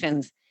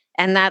distractions.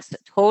 And that's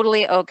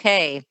totally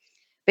okay.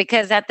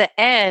 Because at the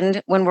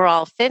end, when we're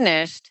all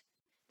finished,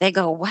 they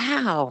go,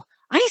 wow,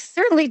 I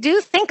certainly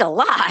do think a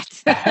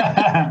lot.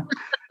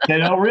 They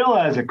don't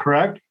realize it,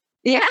 correct?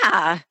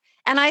 Yeah.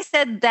 And I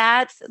said,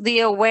 that's the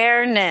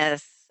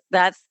awareness.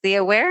 That's the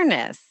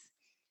awareness.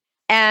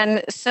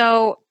 And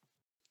so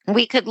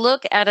we could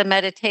look at a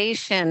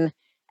meditation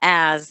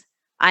as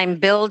I'm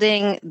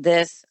building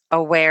this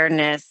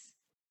awareness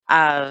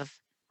of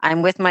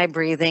I'm with my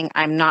breathing,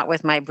 I'm not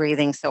with my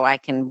breathing, so I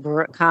can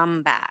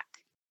come back.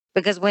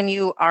 Because when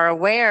you are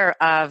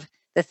aware of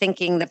the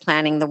thinking, the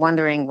planning, the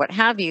wondering, what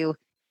have you,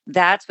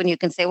 that's when you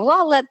can say, well,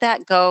 I'll let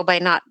that go by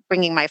not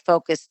bringing my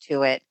focus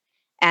to it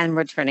and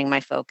returning my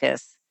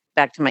focus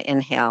back to my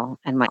inhale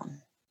and my.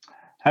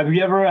 Have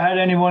you ever had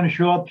anyone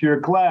show up to your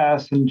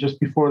class and just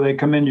before they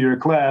come into your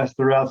class,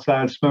 they're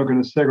outside smoking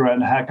a cigarette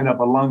and hacking up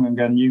a lung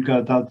again? You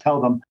got to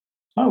tell them,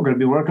 oh, we're going to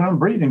be working on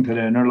breathing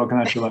today. And they're looking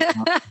at you like,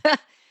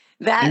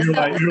 That's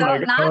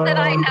not that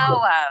I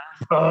know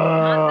of.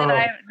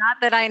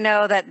 Not that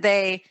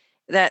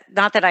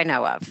I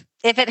know of.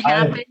 If it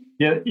happened,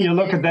 you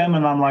look at them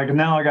and I'm like,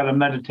 now I got to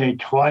meditate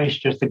twice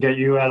just to get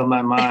you out of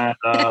my mind.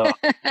 Oh,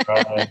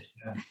 right.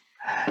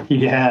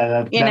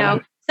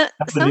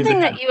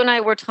 Something that you and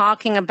I were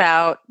talking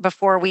about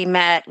before we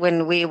met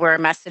when we were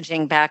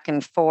messaging back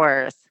and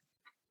forth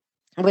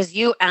was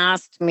you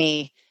asked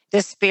me,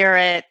 does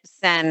spirit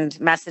send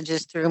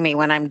messages through me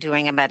when I'm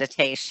doing a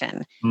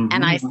meditation? Mm-hmm.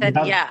 And I said,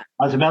 yeah.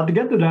 I was about to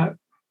get to that.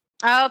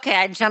 Okay,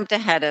 I jumped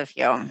ahead of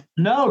you.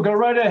 No, go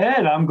right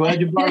ahead. I'm glad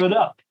you brought it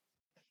up.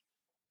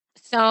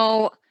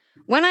 So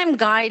when I'm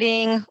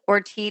guiding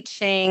or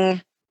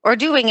teaching or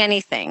doing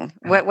anything,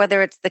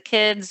 whether it's the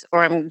kids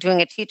or I'm doing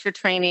a teacher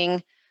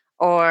training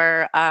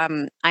or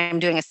I'm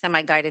doing a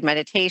semi-guided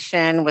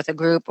meditation with a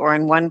group or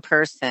in one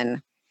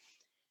person,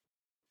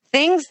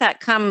 things that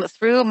come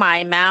through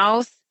my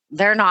mouth,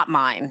 they're not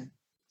mine.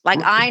 Like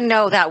I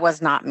know that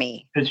was not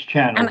me. It's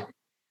channeled.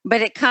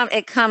 But it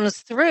comes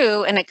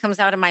through and it comes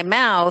out of my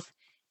mouth.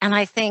 And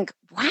I think,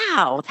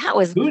 wow, that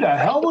was who the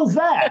hell was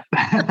that?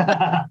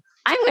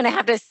 I'm going to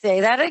have to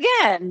say that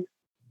again.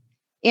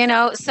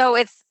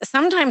 So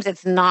sometimes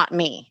it's not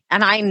me.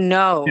 And I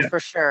know for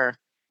sure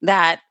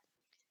that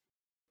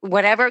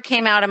whatever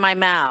came out of my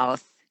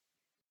mouth,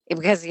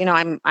 because,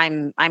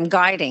 I'm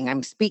guiding,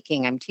 I'm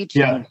speaking, I'm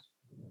teaching. Yeah.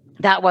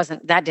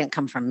 That didn't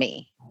come from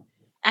me.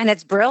 And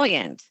it's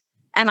brilliant.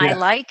 And I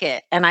like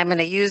it. And I'm going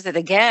to use it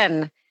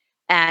again.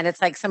 And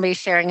it's like somebody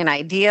sharing an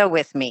idea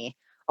with me.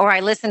 Or I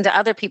listen to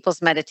other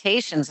people's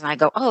meditations and I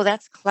go, oh,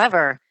 that's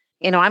clever.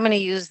 I'm going to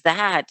use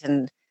that.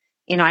 And,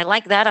 I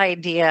like that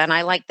idea and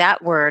I like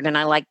that word and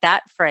I like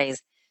that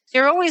phrase. So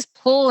you're always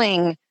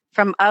pulling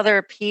from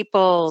other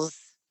people's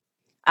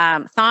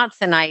thoughts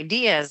and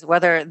ideas,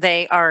 whether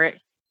they are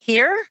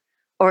here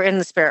or in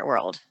the spirit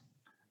world.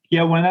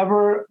 Yeah,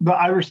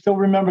 I still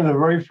remember the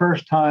very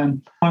first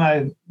time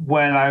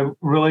when I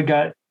really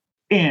got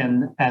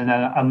in and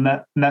then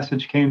a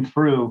message came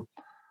through.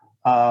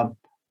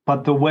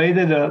 But the way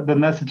that the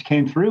message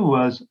came through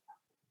was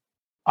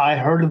I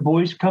heard a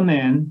voice come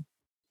in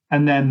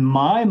and then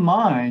my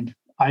mind,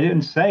 I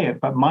didn't say it,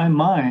 but my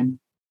mind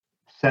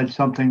said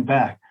something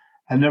back.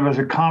 And there was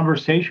a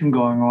conversation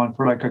going on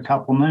for like a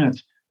couple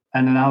minutes.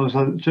 And then I was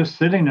just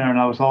sitting there and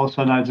all of a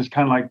sudden I just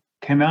kind of like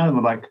came out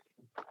and like,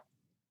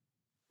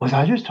 was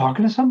I just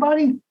talking to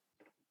somebody?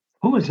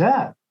 Who was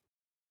that?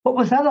 What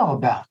was that all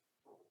about?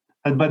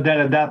 But then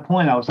at that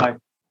point, I was like,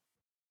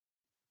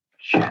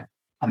 shit,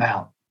 I'm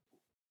out.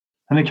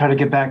 Let me try to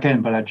get back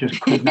in, but I just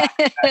could not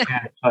get back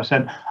in. So I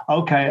said,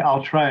 okay,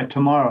 I'll try it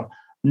tomorrow.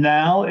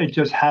 Now it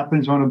just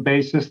happens on a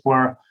basis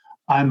where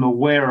I'm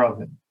aware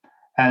of it.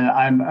 And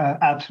I'm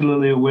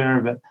absolutely aware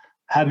of it.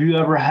 Have you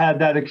ever had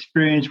that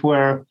experience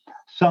where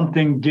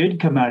something did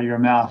come out of your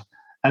mouth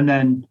and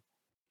then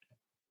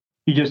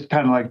you just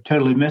kind of like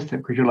totally missed it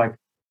because you're like,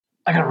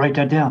 I got to write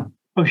that down.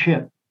 Oh,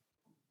 shit.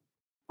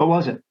 What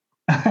was it?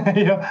 What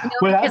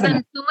because happened?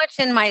 I'm so much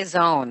in my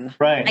zone.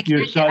 Right.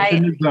 You're such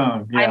in the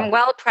zone. Yeah. I'm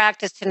well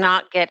practiced to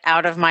not get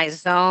out of my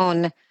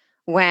zone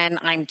when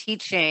I'm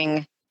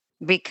teaching,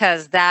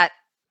 because that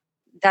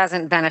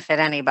doesn't benefit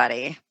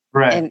anybody.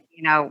 Right.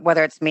 And,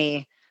 whether it's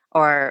me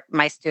or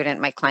my student,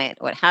 my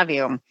client, what have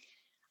you,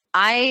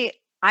 I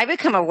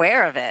become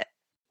aware of it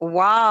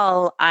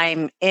while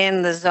I'm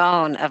in the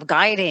zone of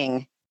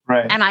guiding.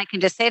 Right. And I can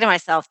just say to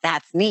myself,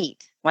 that's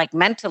neat, like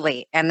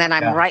mentally. And then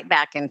I'm right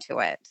back into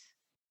it.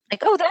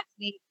 Like, oh, that's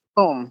neat.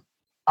 Boom.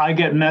 I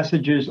get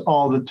messages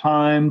all the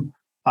time.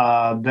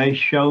 They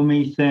show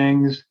me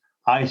things.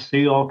 I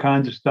see all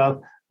kinds of stuff.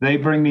 They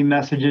bring me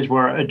messages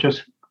where it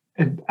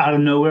out of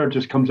nowhere, it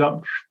just comes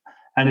up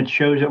and it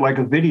shows it like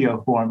a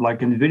video form,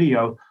 like in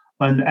video,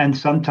 and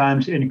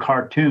sometimes in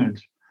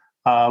cartoons.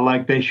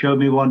 Like they showed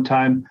me one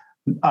time,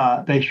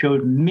 they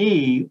showed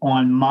me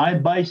on my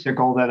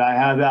bicycle that I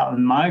have out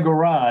in my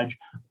garage,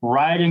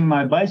 riding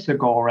my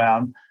bicycle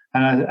around.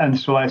 And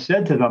so I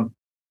said to them,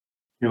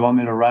 you want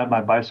me to ride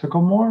my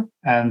bicycle more?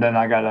 And then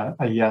I got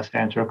a yes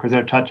answer, because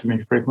they're touching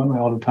me frequently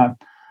all the time.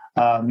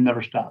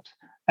 Never stops.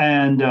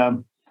 And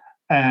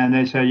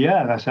they said,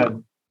 yeah. And I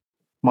said,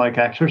 like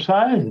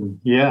exercise? And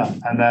yeah.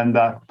 And then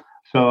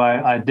so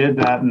I did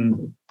that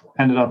and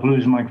ended up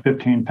losing like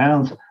 15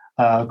 pounds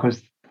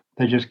because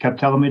they just kept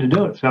telling me to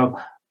do it. So,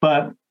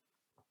 but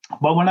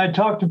when I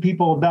talk to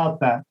people about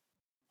that,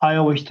 I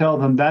always tell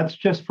them that's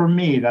just for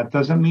me. That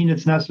doesn't mean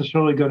it's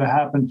necessarily going to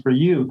happen for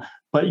you,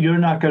 but you're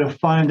not going to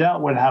find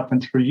out what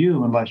happens for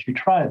you unless you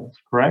try this,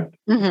 correct?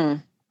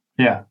 Mm-hmm.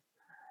 Yeah.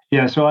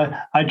 Yeah. So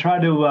I try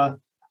to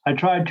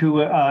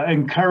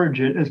encourage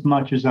it as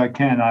much as I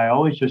can. I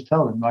always just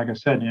tell them, like I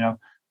said,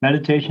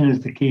 meditation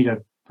is the key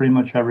to pretty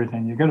much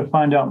everything. You're going to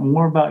find out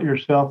more about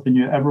yourself than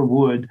you ever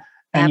would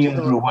any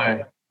other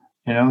way.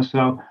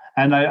 So,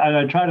 and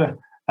I try to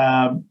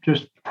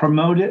just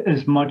promote it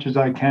as much as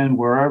I can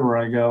wherever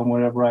I go and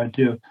whatever I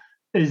do.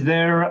 Is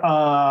there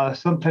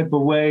some type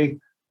of way,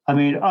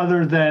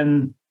 other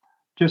than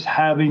just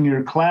having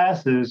your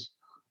classes,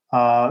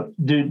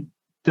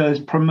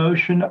 does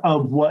promotion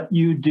of what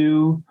you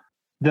do,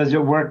 does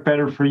it work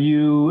better for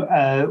you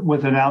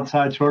with an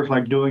outside source,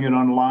 like doing it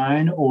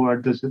online, or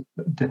do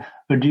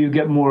you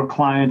get more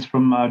clients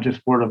from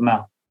just word of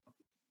mouth?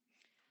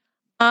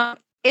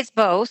 It's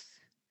both.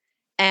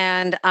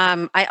 And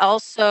I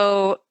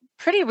also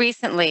pretty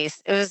recently,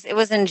 it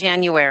was in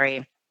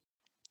January,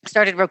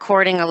 started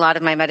recording a lot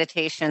of my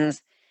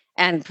meditations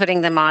and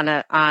putting them on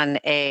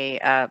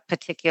a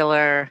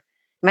particular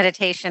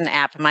meditation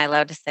app. Am I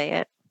allowed to say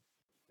it?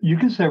 You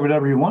can say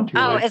whatever you want to.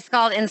 Oh, it's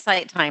called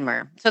Insight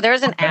Timer. So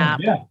there's an app,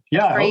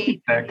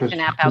 free an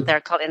app out there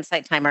called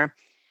Insight Timer.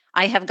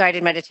 I have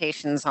guided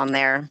meditations on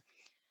there.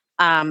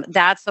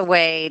 That's a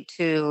way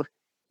to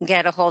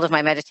get a hold of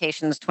my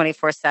meditations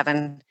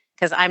 24/7.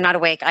 Because I'm not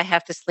awake. I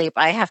have to sleep.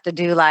 I have to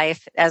do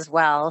life as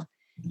well.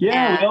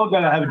 Yeah, we all got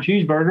to have a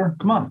cheeseburger.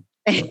 Come on.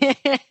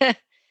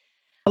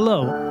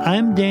 Hello,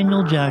 I'm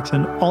Daniel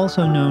Jackson,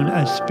 also known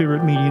as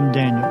Spirit Medium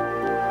Daniel.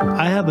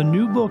 I have a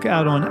new book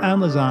out on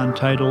Amazon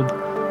titled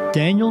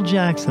Daniel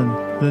Jackson,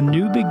 The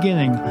New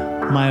Beginning,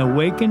 My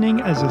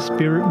Awakening as a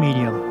Spirit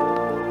Medium.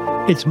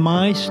 It's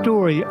my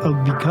story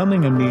of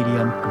becoming a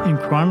medium in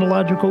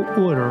chronological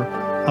order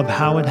of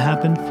how it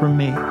happened for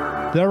me.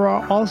 There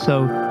are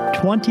also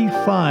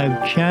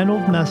 25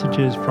 channeled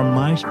messages from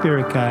my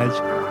spirit guides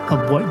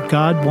of what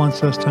God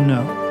wants us to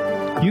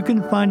know. You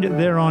can find it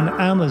there on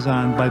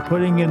Amazon by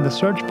putting in the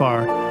search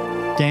bar,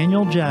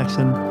 Daniel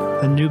Jackson,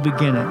 The New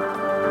Beginning.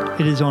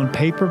 It is on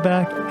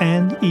paperback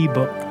and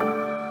ebook.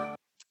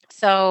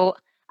 So,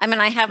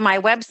 I have my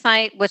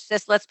website, which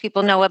just lets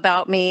people know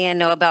about me and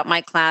know about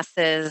my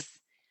classes.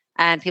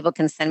 And people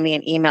can send me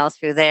an email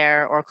through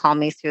there or call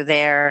me through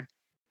there.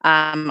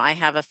 I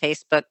have a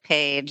Facebook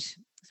page.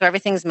 So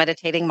everything's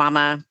Meditating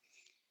Mama.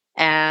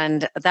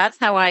 And that's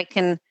how I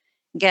can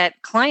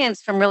get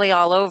clients from really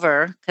all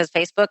over, because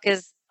Facebook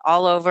is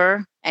all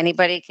over.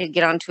 Anybody could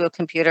get onto a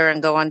computer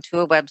and go onto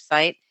a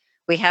website.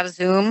 We have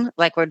Zoom,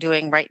 like we're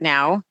doing right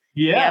now.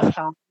 Yeah. We have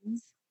phones.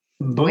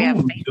 We have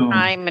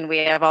FaceTime, and we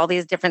have all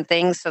these different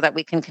things so that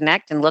we can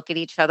connect and look at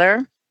each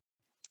other.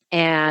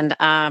 And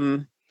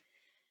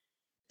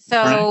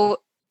so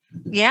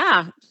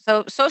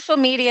social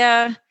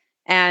media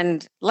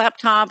and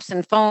laptops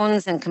and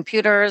phones and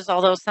computers,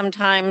 although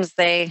sometimes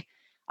they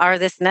are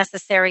this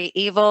necessary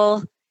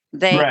evil,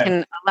 they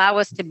can allow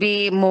us to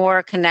be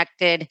more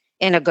connected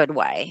in a good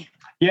way.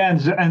 Yeah,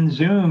 and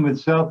Zoom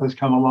itself has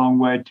come a long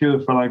way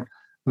too. For like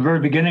the very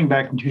beginning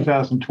back in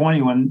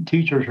 2020, when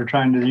teachers were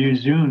trying to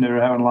use Zoom, they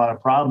were having a lot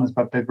of problems,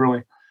 but they've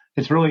really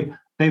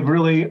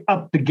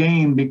upped the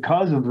game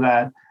because of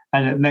that.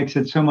 And it makes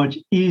it so much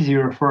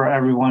easier for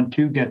everyone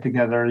to get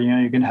together.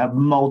 You can have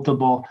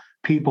multiple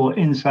people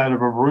inside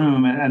of a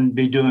room and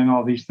be doing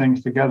all these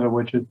things together,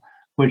 which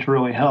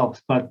really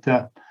helps. But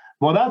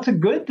well, that's a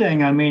good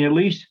thing. At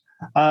least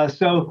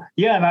whatever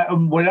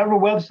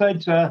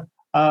websites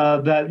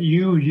that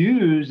you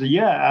use,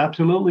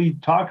 absolutely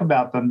talk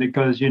about them,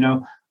 because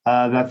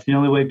That's the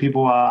only way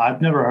people.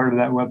 I've never heard of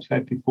that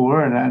website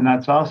before, and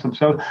that's awesome.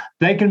 So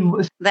they can.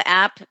 The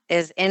app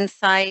is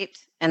Insight,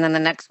 and then the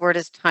next word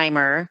is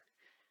Timer.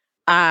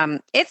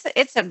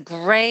 It's a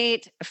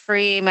great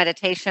free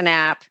meditation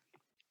app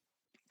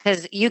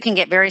because you can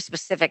get very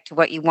specific to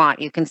what you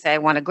want. You can say, I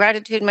want a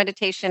gratitude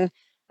meditation.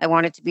 I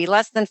want it to be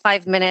less than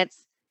 5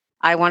 minutes.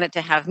 I want it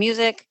to have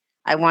music.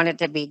 I want it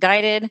to be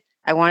guided.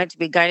 I want it to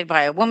be guided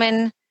by a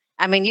woman.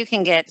 I mean, you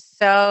can get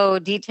so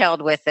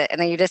detailed with it. And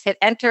then you just hit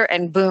enter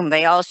and boom,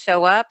 they all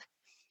show up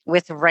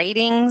with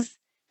ratings.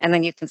 And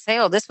then you can say,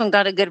 oh, this one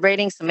got a good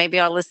rating, so maybe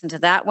I'll listen to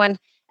that one.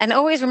 And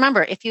always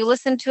remember, if you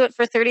listen to it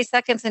for 30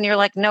 seconds and you're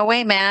like, no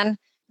way, man,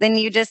 then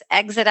you just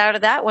exit out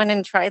of that one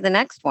and try the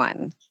next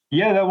one.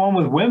 Yeah, that one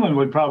with women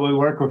would probably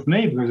work with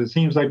me because it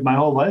seems like my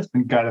whole life's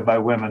been guided by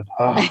women.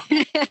 Oh.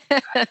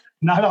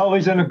 Not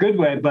always in a good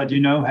way, but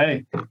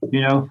hey,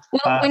 well,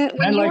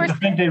 men like to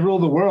think they rule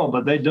the world,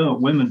 but they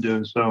don't. Women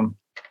do. So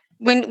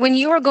when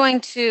you were going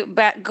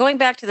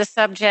back to the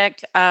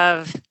subject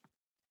of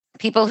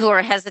people who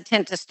are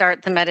hesitant to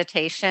start the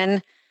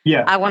meditation.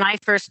 Yeah. When I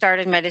first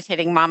started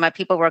meditating, Mama,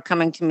 people were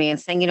coming to me and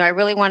saying, I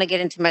really want to get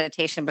into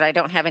meditation, but I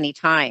don't have any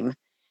time.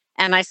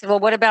 And I said, well,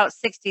 what about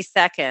 60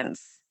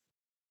 seconds?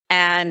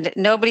 And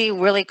nobody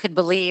really could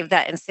believe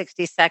that in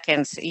 60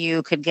 seconds,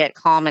 you could get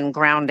calm and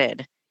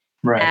grounded.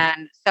 Right.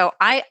 And so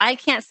I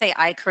can't say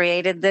I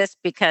created this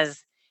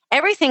because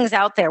everything's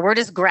out there. We're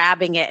just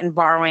grabbing it and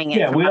borrowing it.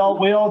 Yeah, we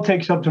all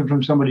take something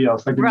from somebody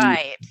else.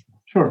 Right.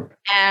 Sure.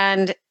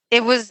 And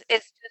it's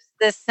just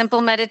this simple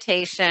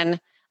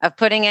meditation of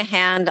putting a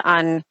hand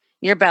on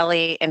your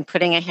belly and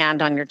putting a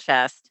hand on your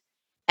chest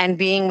and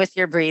being with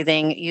your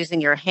breathing,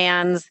 using your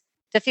hands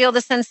to feel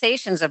the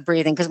sensations of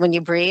breathing. Because when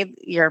you breathe,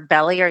 your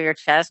belly or your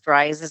chest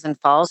rises and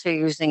falls. So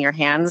you're using your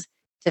hands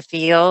to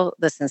feel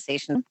the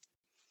sensation.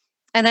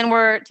 And then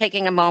we're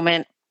taking a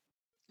moment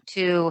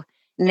to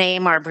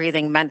name our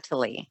breathing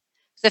mentally.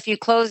 So if you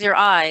close your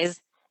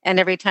eyes and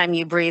every time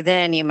you breathe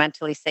in, you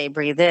mentally say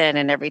breathe in.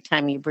 And every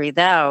time you breathe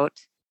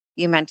out,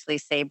 you mentally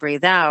say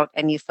breathe out.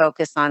 And you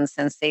focus on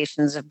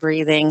sensations of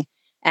breathing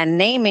and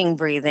naming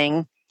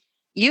breathing.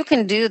 You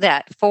can do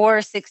that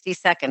for 60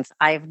 seconds.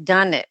 I've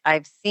done it.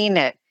 I've seen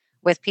it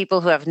with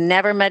people who have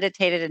never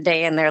meditated a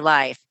day in their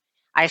life.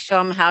 I show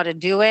them how to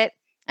do it.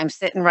 I'm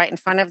sitting right in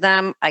front of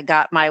them. I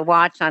got my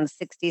watch on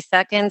 60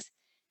 seconds.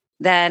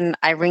 Then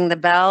I ring the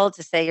bell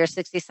to say your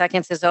 60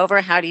 seconds is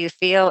over. How do you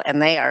feel? And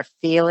they are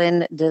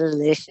feeling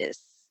delicious.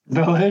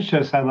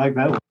 Delicious. I like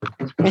that one.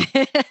 That's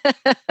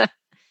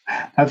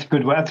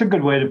good. That's a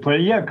good way to put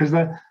it. Yeah, because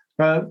that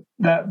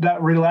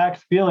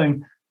relaxed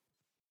feeling,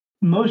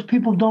 most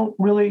people don't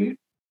really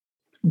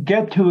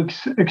get to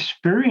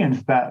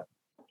experience that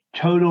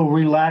total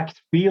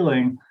relaxed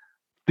feeling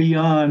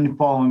beyond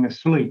falling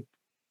asleep.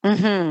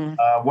 Mm-hmm.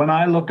 When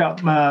I look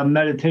up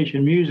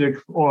meditation music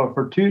or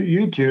for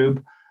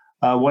YouTube,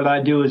 what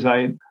I do is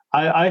I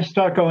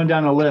start going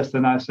down a list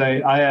and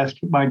I ask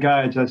my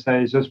guides, I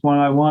say, is this one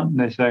I want? And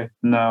they say,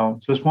 no.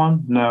 Is this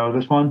one? No.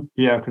 This one?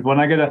 Yeah. Because when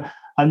I get a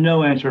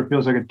no answer, it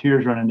feels like a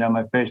tear's running down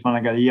my face. When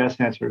I get a yes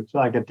answer,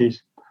 I get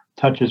these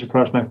touches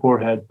across my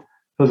forehead. It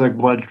feels like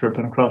blood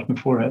dripping across my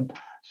forehead.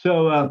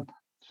 So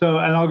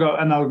I'll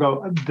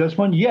go, this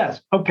one?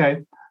 Yes.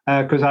 Okay.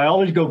 Because I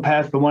always go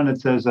past the one that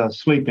says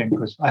sleeping,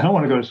 because I don't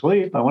want to go to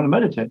sleep. I want to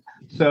meditate.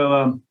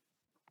 So,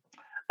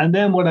 and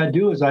then what I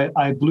do is I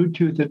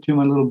Bluetooth it to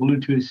my little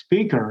Bluetooth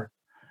speaker,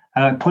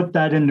 and I put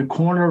that in the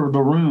corner of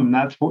the room.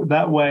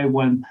 That way,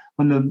 when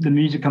the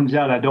music comes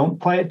out, I don't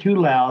play it too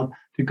loud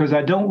because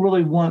I don't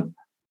really want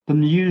the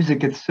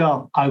music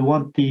itself. I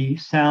want the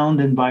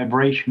sound and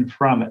vibration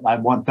from it. I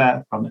want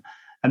that from it.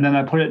 And then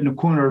I put it in the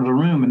corner of the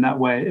room, and that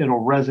way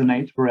it'll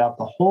resonate throughout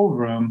the whole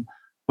room,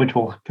 which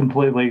will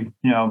completely,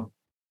 go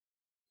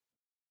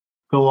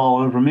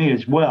all over me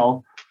as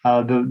well,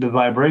 the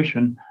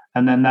vibration.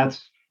 And then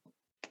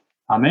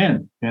I'm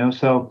in,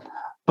 so,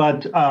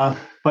 but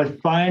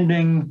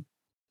finding,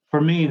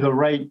 for me, the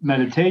right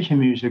meditation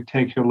music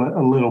takes a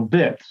little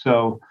bit.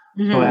 So,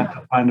 mm-hmm. So I have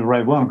to find the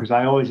right one, because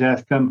I always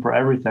ask them for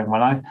everything.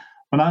 I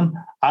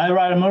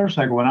ride a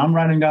motorcycle, when I'm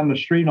riding down the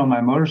street on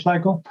my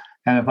motorcycle,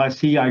 and if I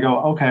go,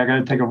 okay, I got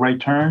to take a right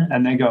turn,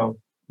 and they go,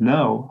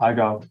 no, I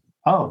go,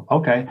 oh,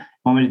 okay.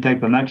 Want me to take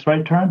the next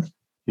right turn?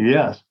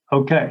 Yes.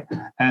 Okay.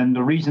 And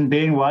the reason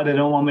being why they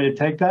don't want me to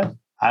take that,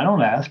 I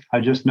don't ask. I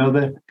just know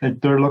that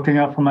they're looking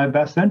out for my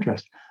best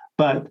interest.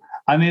 But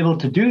I'm able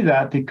to do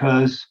that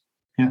because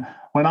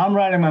when I'm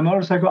riding my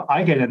motorcycle,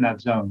 I get in that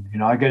zone.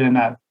 I get in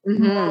that.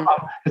 Mm-hmm.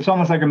 It's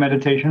almost like a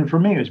meditation for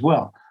me as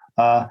well.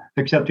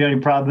 Except the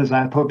only problem is I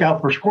have to look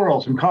out for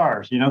squirrels and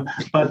cars.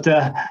 But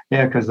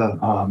because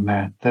oh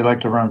man, they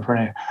like to run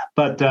pretty.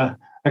 But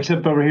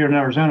except over here in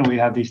Arizona, we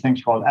have these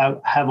things called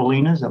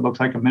javelinas that looks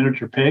like a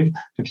miniature pig,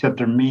 except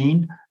they're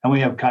mean. And we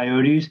have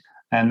coyotes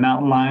and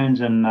mountain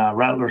lions and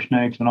rattler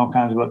snakes and all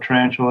kinds of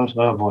tarantulas.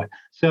 Oh boy.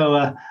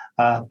 So,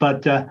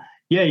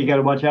 you got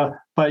to watch out.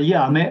 But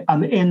yeah,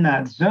 I'm in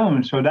that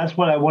zone. So that's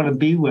what I want to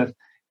be with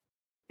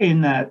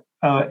in that,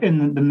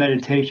 in the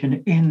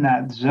meditation, in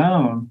that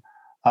zone.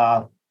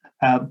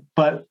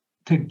 But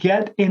to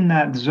get in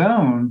that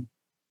zone,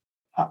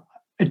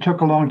 it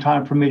took a long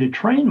time for me to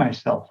train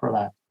myself for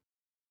that.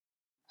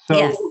 So,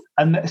 Yes.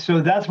 and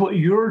so that's what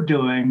you're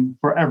doing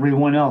for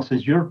everyone else,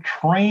 is you're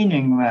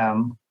training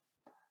them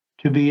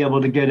to be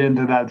able to get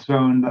into that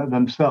zone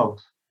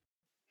themselves.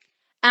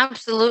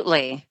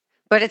 Absolutely.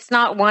 But it's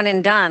not one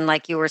and done,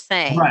 like you were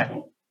saying. Right.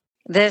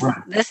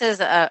 This is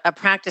a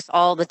practice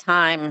all the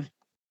time.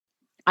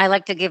 I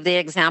like to give the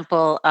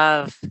example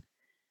of,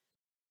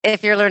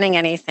 if you're learning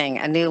anything,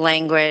 a new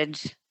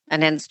language,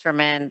 an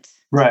instrument,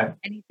 Right.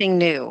 anything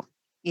new,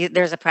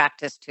 there's a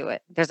practice to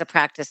it. There's a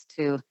practice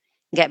to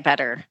get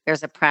better.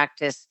 There's a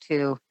practice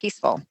to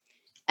peaceful.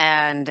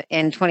 And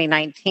in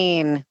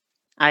 2019,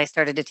 I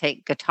started to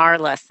take guitar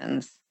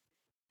lessons,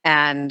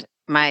 and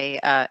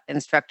my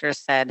instructor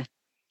said,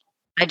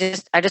 I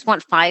just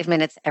want 5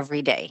 minutes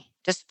every day,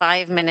 just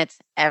 5 minutes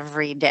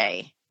every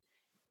day.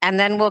 And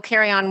then we'll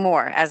carry on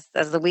more as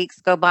the weeks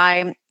go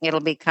by. It'll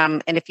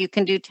become, and if you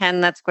can do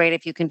 10, that's great.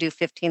 If you can do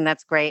 15,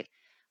 that's great.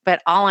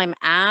 But all I'm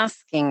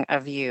asking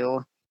of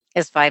you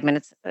is 5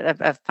 minutes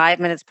of 5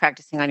 minutes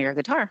practicing on your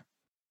guitar.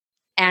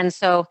 And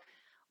so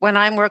when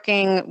I'm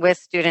working with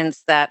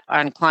students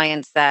on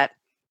clients that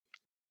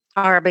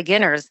are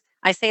beginners,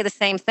 I say the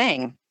same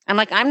thing. I'm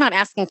like, I'm not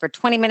asking for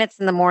 20 minutes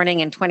in the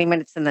morning and 20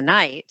 minutes in the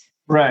night.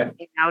 Right.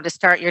 To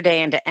start your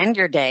day and to end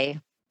your day.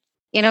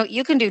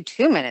 You can do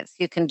 2 minutes,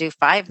 you can do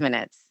 5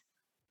 minutes.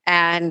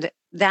 And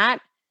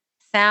that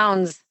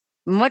sounds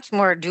much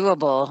more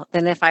doable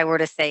than if I were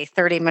to say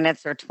 30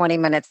 minutes or 20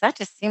 minutes. That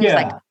just seems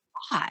like a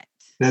lot.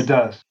 It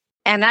does.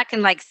 And that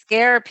can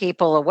scare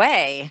people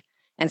away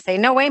and say,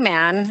 no way,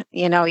 man,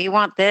 you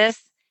want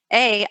this?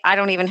 I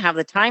don't even have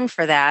the time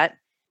for that.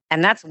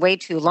 And that's way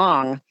too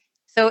long.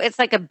 So it's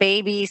like a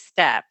baby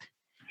step.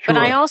 Sure.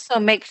 But I also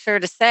make sure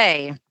to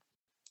say,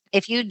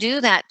 if you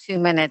do that 2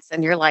 minutes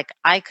and you're like,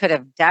 I could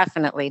have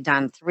definitely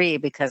done 3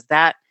 because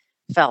that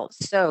felt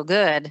so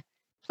good,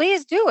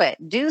 please do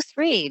it. Do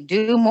 3,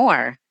 do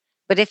more.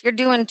 But if you're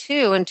doing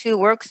 2 and 2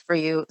 works for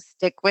you,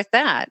 stick with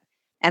that.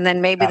 And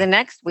then maybe the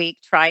next week,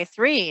 try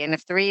 3. And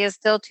if 3 is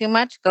still too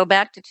much, go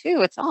back to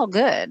 2. It's all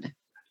good.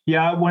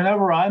 Yeah,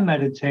 whenever I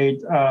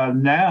meditate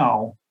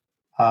now,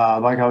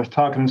 like I was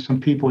talking to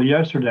some people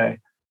yesterday,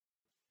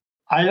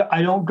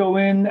 I don't go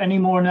in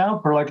anymore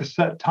now for a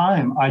set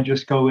time. I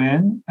just go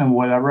in and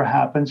whatever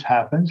happens,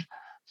 happens.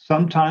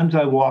 Sometimes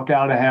I walk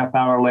out a half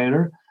hour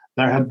later.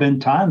 There have been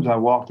times I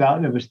walked out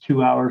and it was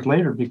 2 hours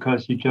later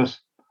because I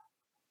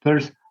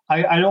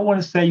don't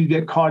want to say you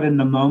get caught in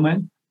the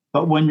moment,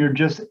 but when you're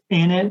just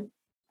in it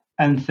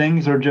and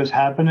things are just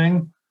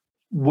happening,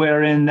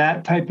 where in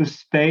that type of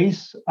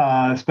space,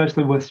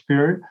 especially with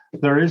spirit,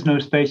 there is no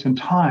space and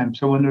time.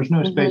 So when there's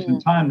no space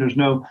and time,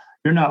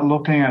 you're not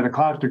looking at a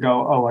clock to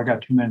go, oh, I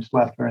got 2 minutes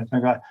left or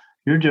anything like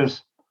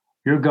that.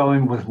 You're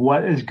going with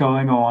what is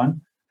going on.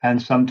 And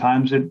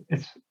sometimes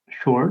it's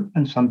short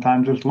and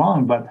sometimes it's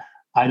long, but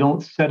I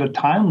don't set a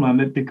time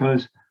limit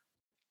because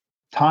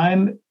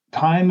time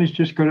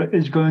is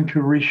going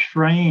to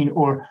restrain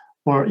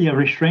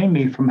restrain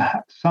me from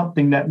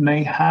something that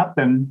may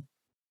happen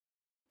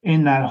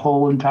in that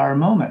whole entire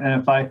moment.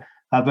 And if I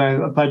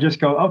just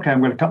go, okay,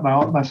 I'm going to cut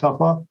myself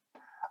off,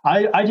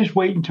 I just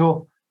wait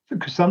until,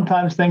 because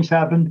sometimes things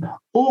happen,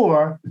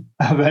 or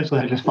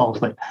eventually I just fall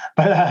asleep.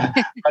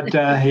 And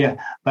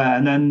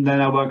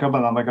then I wake up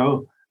and I'm like,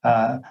 oh.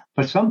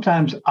 But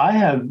sometimes I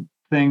have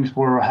things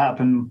where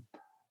happen.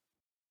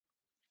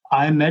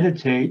 I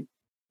meditate.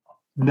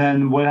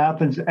 Then what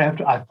happens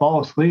after I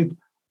fall asleep?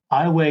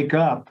 I wake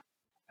up,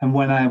 and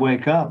when I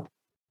wake up,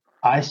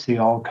 I see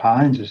all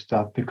kinds of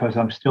stuff because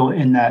I'm still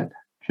in that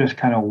just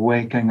kind of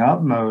waking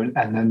up mode,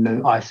 and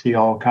then I see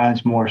all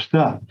kinds more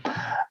stuff.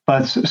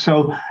 But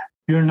so.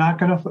 You're not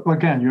going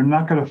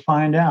to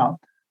find out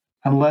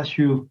unless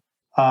you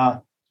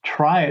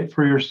try it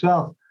for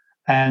yourself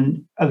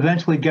and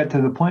eventually get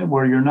to the point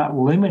where you're not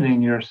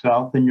limiting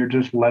yourself and you're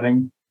just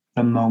letting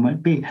the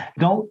moment be.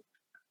 Don't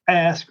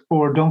ask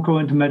or don't go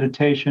into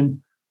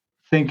meditation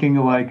thinking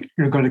like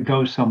you're going to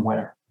go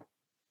somewhere.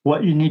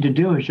 What you need to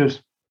do is you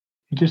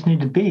just need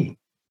to be.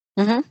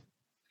 Mm-hmm.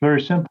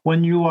 Very simple.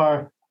 When you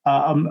are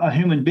a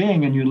human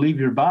being and you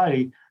leave your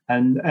body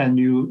and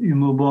you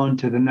move on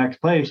to the next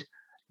place,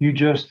 you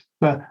just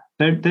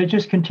they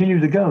just continue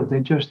to go.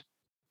 They just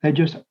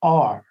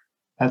are.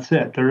 That's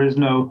it. There is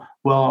no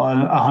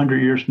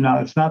 100 years from now.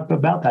 It's not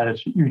about that.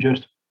 It's you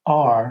just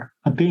are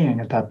a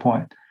being at that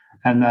point,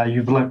 and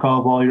you've let go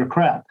of all your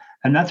crap.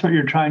 And that's what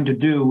you're trying to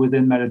do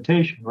within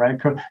meditation, right?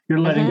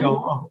 You're letting go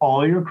of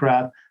all your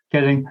crap,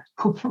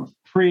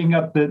 freeing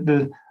up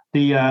your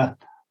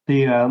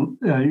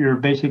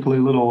basically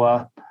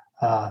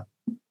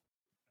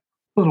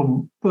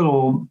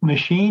little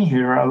machine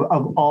here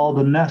of all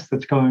the mess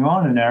that's going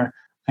on in there,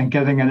 and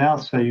getting it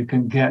out so you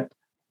can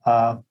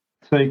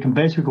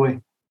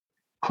basically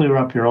clear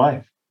up your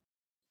life.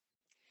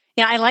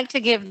 Yeah, I like to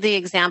give the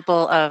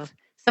example of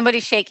somebody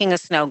shaking a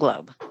snow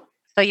globe.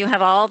 So you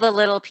have all the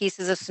little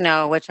pieces of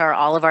snow, which are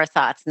all of our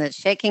thoughts, and it's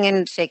shaking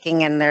and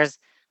shaking, and there's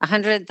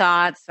 100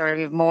 thoughts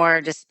or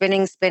more, just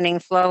spinning,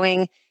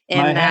 flowing in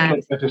My hand that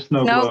looks like a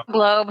snow snow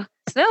globe.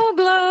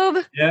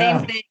 globe. Same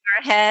Yeah. thing,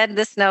 our head,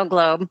 the snow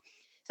globe.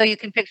 So you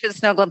can picture the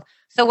snow globe.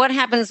 So what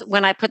happens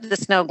when I put the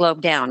snow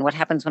globe down? What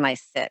happens when I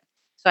sit?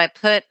 So I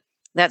sit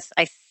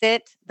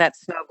that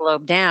snow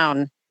globe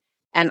down,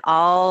 and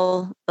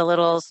all the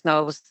little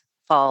snows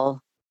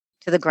fall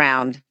to the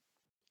ground.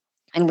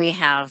 And we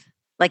have,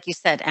 like you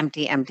said,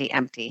 empty, empty,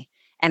 empty.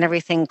 And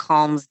everything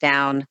calms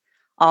down.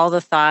 All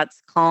the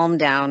thoughts calm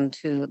down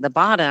to the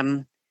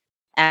bottom.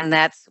 And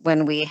that's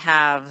when we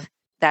have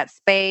that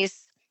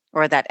space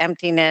or that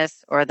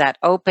emptiness or that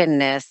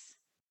openness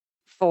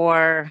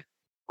for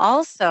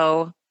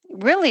also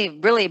really,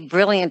 really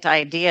brilliant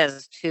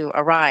ideas to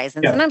arise.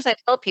 And Yeah. sometimes I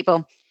tell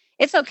people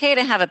it's okay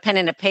to have a pen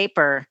and a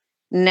paper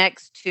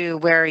next to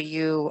where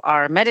you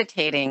are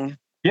meditating.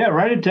 Yeah,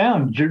 write it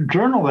down.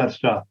 Journal that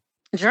stuff.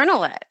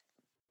 Journal it,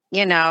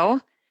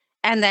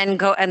 and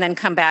then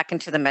come back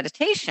into the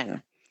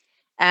meditation.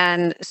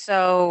 And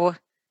so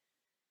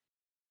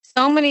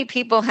many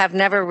people have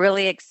never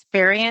really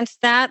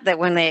experienced that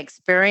when they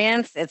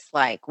experience, it's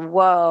like,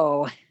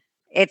 whoa,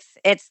 it's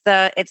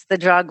the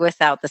drug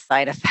without the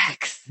side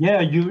effects.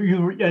 Yeah,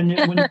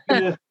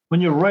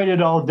 when you write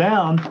it all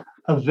down,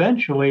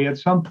 eventually at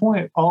some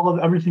point,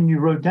 everything you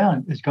wrote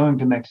down is going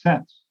to make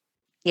sense.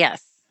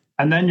 Yes.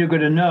 And then you're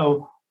going to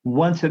know,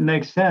 once it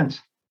makes sense,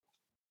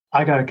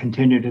 I got to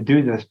continue to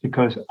do this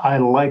because I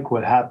like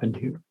what happened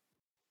here.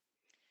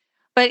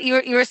 But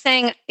you were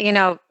saying,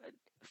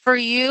 for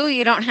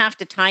you don't have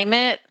to time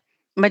it.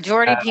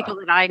 Majority of people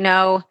that I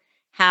know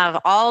have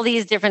all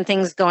these different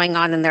things going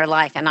on in their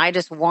life, and I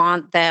just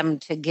want them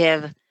to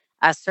give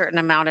a certain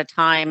amount of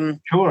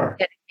time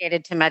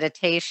dedicated to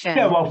meditation.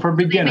 Yeah, well, for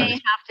beginners. They may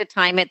have to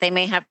time it. They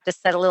may have to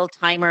set a little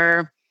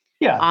timer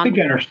on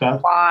beginner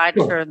stuff. Watch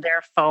or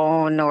their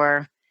phone,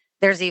 or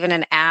there's even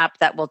an app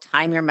that will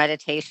time your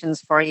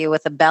meditations for you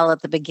with a bell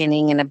at the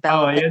beginning and a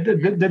bell. Oh, yeah,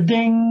 the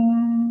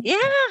ding.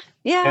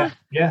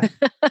 Yeah.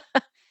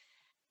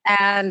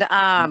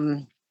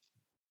 And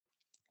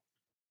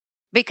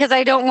because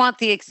I don't want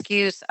the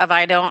excuse of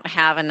I don't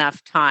have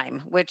enough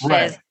time, which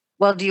is,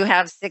 well, do you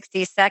have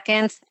 60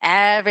 seconds?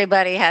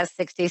 Everybody has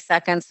 60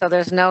 seconds. So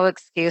there's no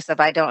excuse if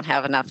I don't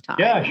have enough time.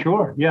 Yeah,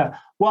 sure. Yeah.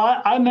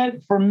 Well, I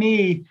meant for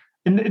me,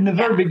 in the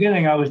very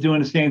beginning, I was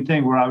doing the same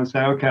thing where I would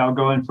say, okay, I'll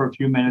go in for a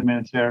few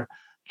minutes there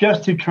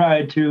just to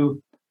try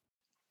to,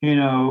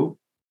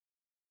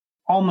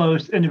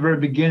 almost in the very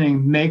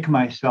beginning, make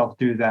myself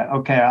do that.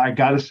 Okay, I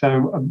got to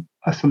set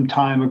some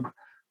time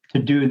to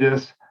do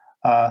this.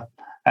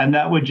 And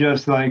that would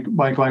just like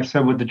I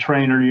said with the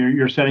trainer,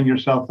 you're setting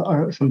yourself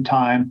some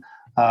time,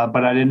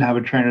 but I didn't have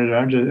a trainer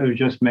there. It was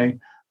just me.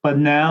 But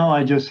now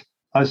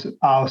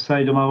I'll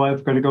say to my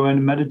wife, got to go in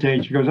and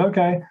meditate. She goes,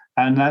 okay.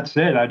 And that's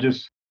it.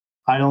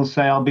 I don't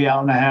say I'll be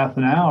out in a half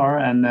an hour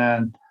and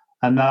then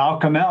I'll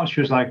come out.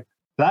 She was like,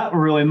 that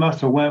really must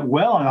have went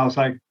well. And I was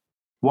like,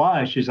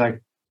 why? She's like,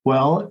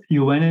 well,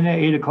 you went in at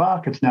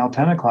 8:00. It's now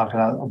 10:00.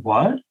 And I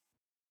what?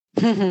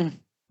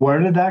 Where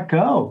did that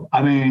go?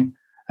 I mean,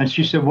 and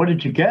she said, what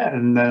did you get?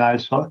 And then I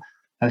saw,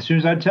 as soon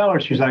as I tell her,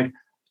 she's like,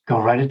 go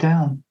write it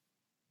down.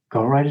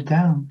 Go write it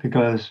down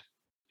because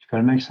it's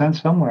going to make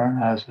sense somewhere.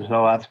 And I said,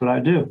 so that's what I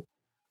do.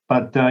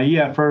 But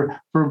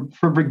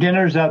for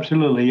beginners,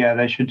 absolutely. Yeah,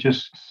 they should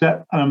just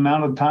set an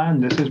amount of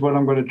time. This is what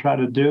I'm going to try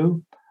to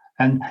do.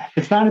 And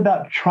it's not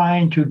about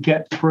trying to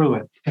get through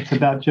it. It's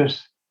about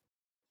just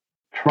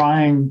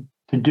trying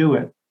to do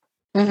it.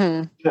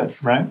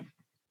 Mm-hmm. Right?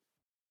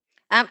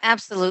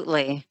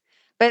 Absolutely.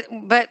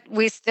 But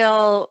we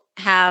still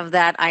have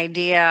that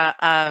idea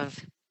of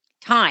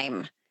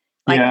time.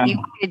 Like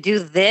you could do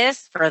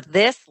this for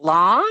this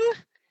long.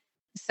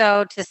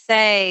 So to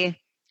say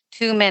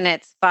 2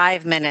 minutes,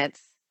 5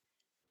 minutes,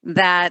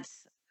 that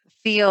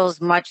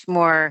feels much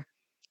more,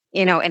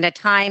 in a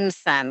time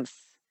sense,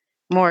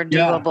 more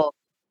doable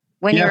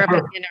when you're a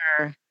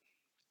beginner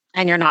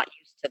and you're not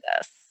used to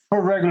this.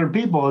 For regular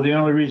people, the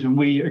only reason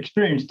we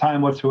experience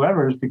time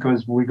whatsoever is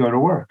because we go to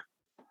work.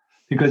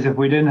 Because if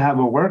we didn't have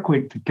a work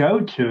week to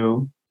go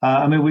to,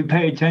 we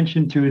pay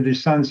attention to the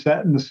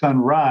sunset and the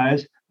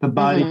sunrise. The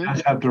body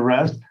does have to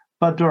rest,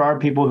 but there are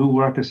people who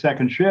work a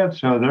second shift,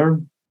 so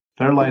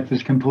their life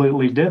is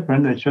completely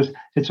different.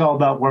 It's all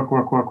about work,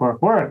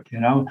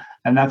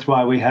 and that's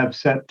why we have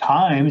set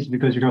times,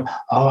 because you go,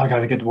 oh, I got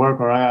to get to work,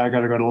 or I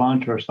got to go to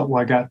lunch, or something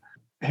like that.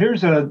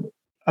 Here's a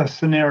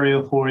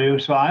scenario for you.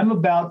 So my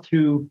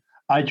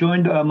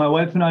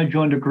wife and I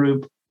joined a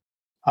group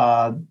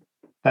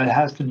that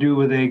has to do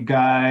with a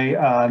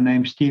guy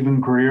named Stephen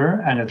Greer,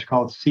 and it's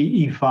called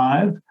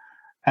CE5.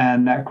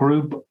 And that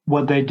group,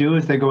 what they do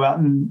is they go out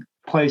in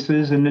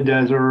places in the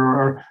desert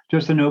or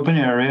just an open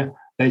area.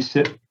 They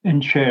sit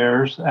in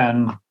chairs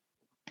and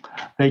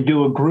they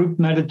do a group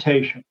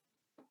meditation.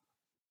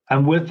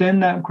 And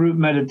within that group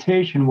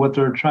meditation, what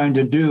they're trying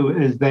to do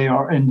is they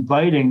are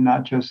inviting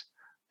not just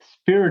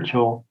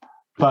spiritual,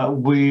 but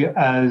we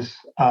as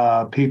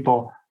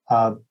people,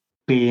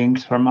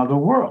 beings from other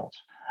worlds.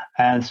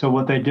 And so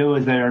what they do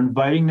is they are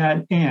inviting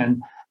that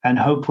in, and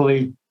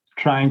hopefully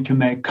trying to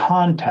make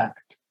contact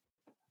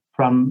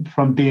from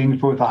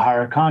beings with a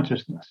higher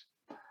consciousness.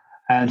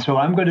 And so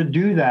I'm going to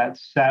do that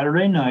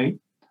Saturday night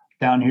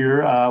down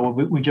here.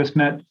 We just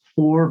met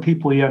 4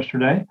 people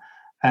yesterday,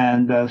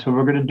 and so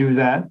we're going to do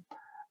that.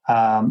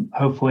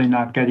 Hopefully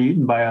not get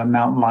eaten by a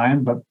mountain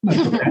lion, but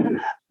that's okay.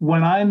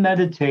 When I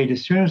meditate,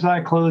 as soon as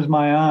I close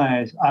my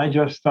eyes, I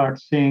just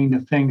start seeing the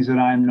things that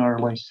I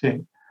normally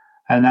see.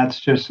 And that's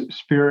just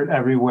spirit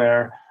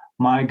everywhere.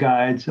 My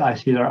guides, I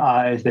see their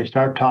eyes, they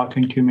start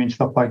talking to me and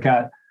stuff like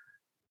that.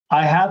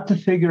 I have to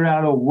figure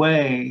out a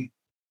way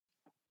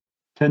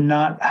to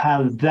not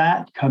have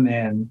that come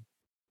in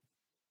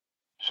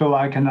so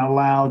I can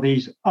allow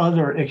these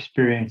other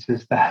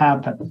experiences to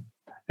happen.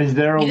 Is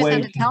there a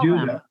way to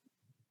do that?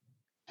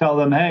 Tell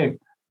them, hey,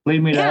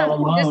 leave me the hell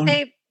alone.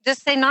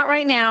 Just say not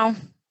right now.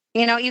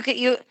 You know,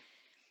 you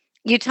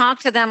talk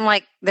to them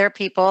like they're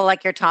people,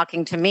 like you're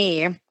talking to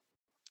me.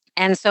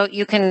 And so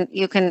you can,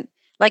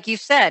 like you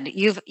said,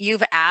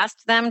 you've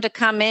asked them to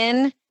come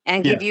in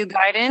and give you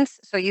guidance,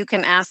 so you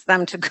can ask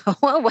them to go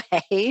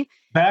away.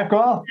 Back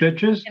off,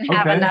 bitches. And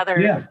have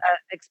another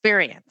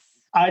experience.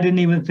 I didn't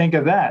even think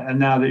of that. And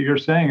now that you're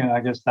saying it, I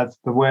guess that's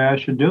the way I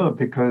should do it,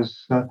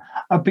 because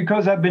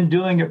I've been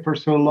doing it for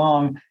so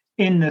long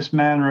in this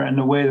manner and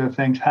the way that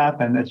things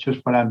happen. That's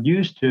just what I'm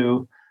used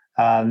to.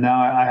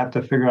 Now I have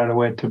to figure out a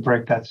way to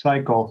break that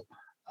cycle.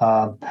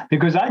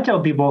 Because I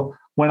tell people,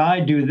 when I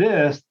do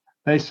this,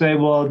 they say,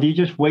 well, do you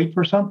just wait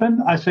for something?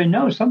 I say,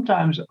 no,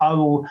 sometimes I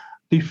will,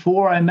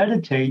 before I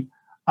meditate,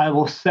 I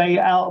will say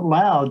out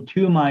loud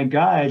to my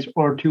guides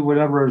or to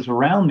whatever is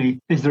around me,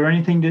 is there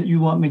anything that you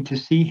want me to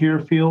see, hear,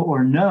 feel,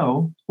 or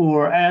know?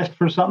 Or ask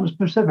for something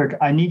specific.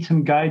 I need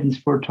some guidance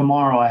for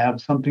tomorrow. I have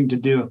something to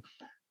do.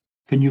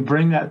 Can you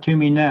bring that to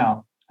me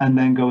now? And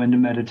then go into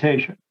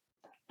meditation.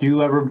 Do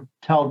you ever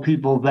tell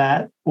people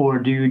that, or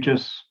do you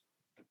just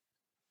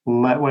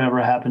let whatever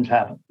happens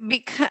happen?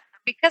 Because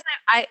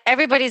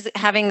everybody's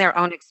having their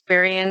own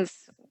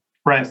experience.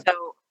 Right. So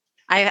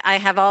I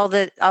have all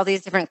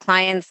these different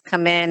clients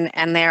come in,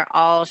 and they're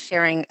all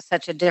sharing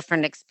such a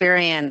different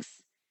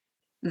experience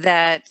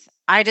that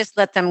I just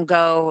let them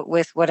go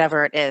with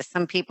whatever it is.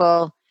 Some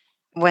people,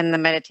 when the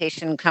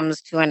meditation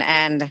comes to an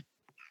end,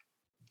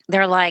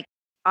 they're like,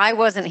 I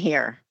wasn't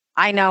here.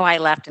 I know I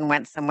left and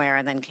went somewhere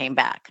and then came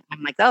back.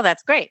 I'm like, oh,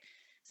 that's great.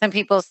 Some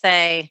people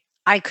say,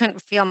 I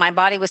couldn't feel, my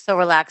body was so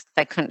relaxed,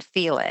 I couldn't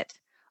feel it.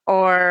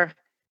 Or,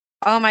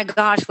 oh my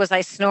gosh, was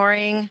I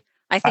snoring?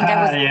 I think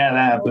I was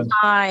that the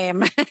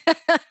time.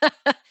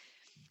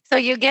 So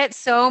you get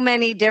so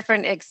many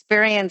different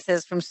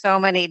experiences from so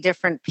many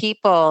different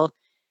people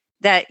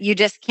that you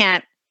just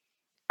can't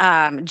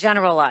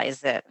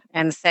generalize it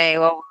and say,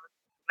 well,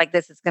 like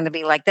this is going to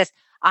be like this.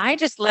 I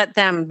just let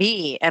them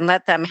be and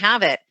let them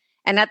have it.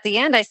 And at the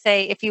end, I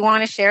say, if you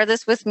want to share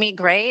this with me,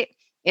 great.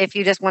 If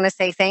you just want to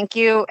say thank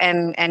you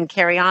and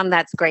carry on,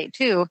 that's great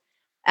too.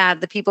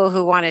 The people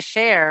who want to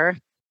share,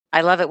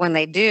 I love it when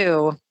they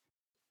do.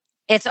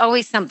 It's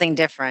always something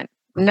different.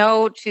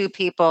 No 2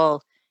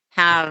 people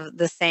have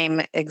the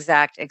same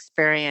exact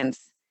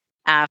experience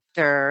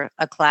after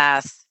a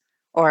class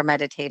or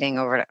meditating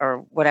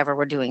or whatever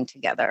we're doing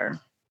together.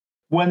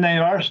 When they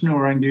are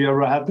snoring, do you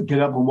ever have to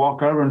get up and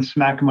walk over and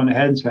smack them on the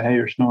head and say, hey,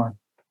 you're snoring?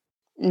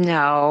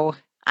 No,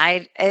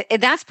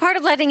 that's part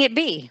of letting it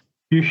be.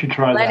 You should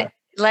try that.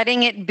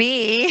 Letting it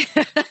be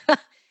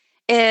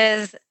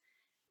is,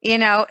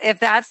 if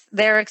that's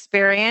their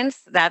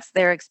experience, that's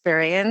their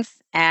experience.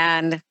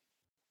 And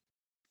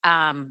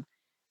I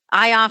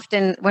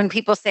often, when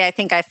people say, I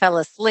think I fell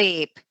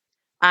asleep,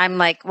 I'm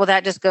like, well,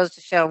 that just goes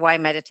to show why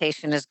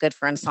meditation is good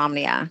for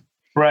insomnia.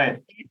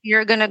 Right. If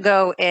you're going to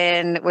go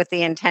in with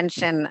the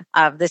intention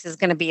of this is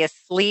going to be a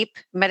sleep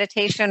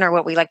meditation, or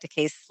what we like to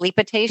call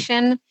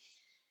sleepitation,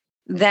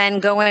 then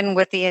go in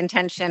with the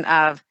intention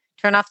of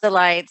turn off the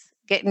lights,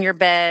 get in your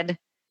bed,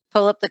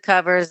 pull up the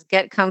covers,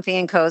 get comfy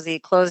and cozy,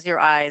 close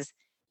your eyes,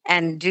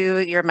 and do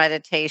your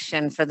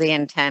meditation for the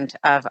intent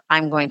of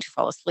I'm going to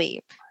fall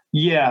asleep.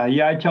 Yeah.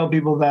 I tell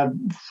people that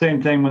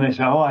same thing when they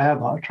say, oh, I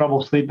have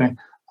trouble sleeping.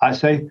 I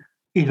say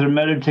either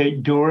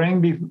meditate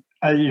during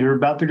you're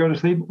about to go to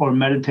sleep, or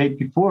meditate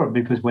before,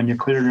 because when you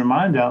clear your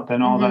mind out,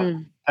 then all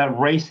that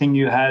racing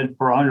you had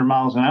for 100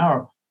 miles an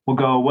hour will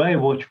go away,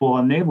 which will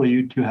enable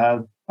you to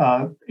have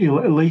at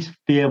least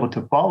be able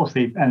to fall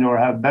asleep and or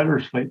have better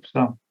sleep.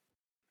 So,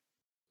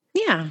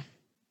 yeah.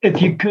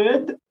 If you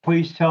could,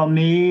 please tell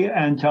me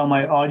and tell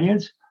my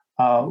audience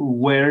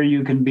where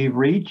you can be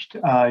reached,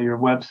 your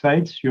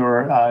websites,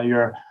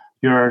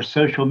 your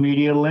social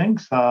media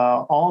links,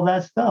 all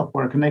that stuff.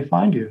 Where can they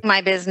find you?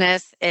 My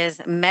business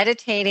is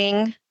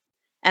meditating,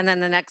 and then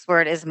the next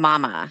word is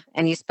mama,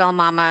 and you spell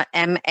mama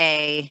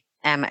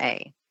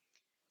M-A-M-A.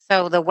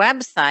 So the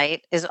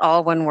website is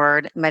all one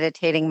word,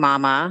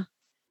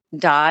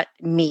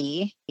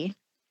 meditatingmama.me.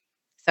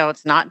 So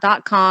it's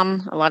not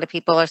 .com. A lot of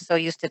people are so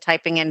used to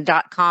typing in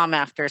 .com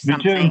after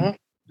something. Me too.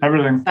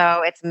 Everything.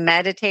 So it's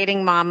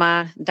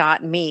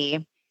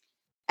meditatingmama.me.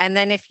 And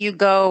then if you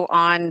go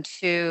on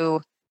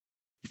to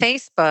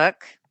Facebook,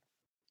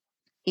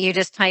 You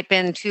just type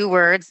in 2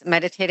 words,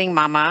 Meditating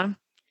Mama.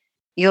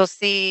 You'll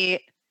see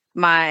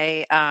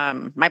my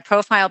my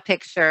profile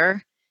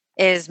picture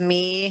is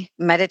me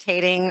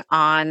meditating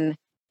on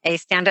a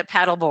stand-up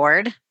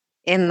paddleboard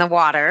in the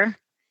water.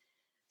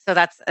 So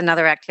that's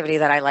another activity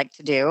that I like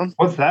to do.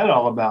 What's that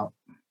all about?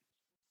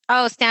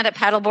 Oh, stand-up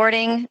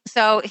paddleboarding.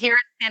 So here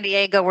in San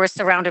Diego, we're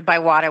surrounded by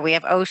water. We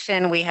have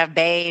ocean, we have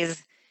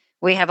bays,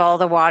 we have all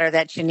the water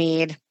that you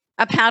need.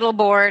 A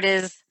paddleboard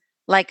is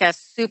like a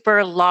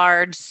super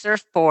large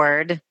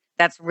surfboard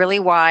that's really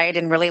wide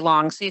and really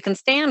long, so you can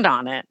stand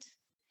on it.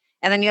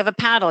 And then you have a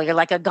paddle. You're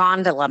like a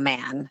gondola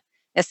man,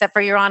 except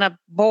for you're on a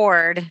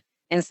board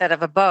instead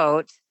of a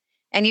boat.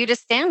 And you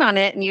just stand on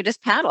it and you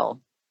just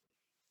paddle.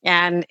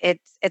 And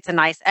it's a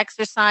nice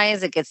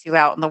exercise. It gets you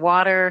out in the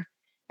water.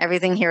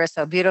 Everything here is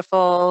so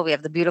beautiful. We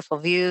have the beautiful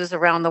views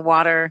around the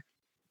water.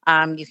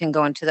 You can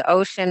go into the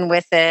ocean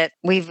with it.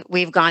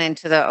 We've gone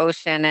into the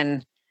ocean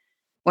and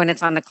when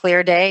it's on a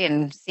clear day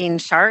and seen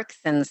sharks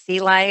and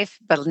sea life.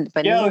 But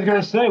yeah, I was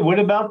going to say, what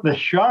about the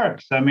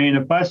sharks? I mean,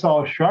 if I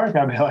saw a shark,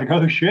 I'd be like,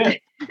 oh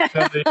shit.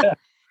 So,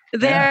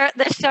 yeah.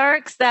 The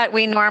sharks that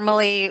we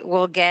normally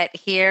will get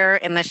here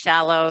in the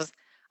shallows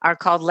are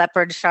called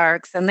leopard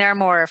sharks, and they're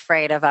more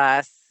afraid of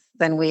us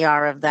than we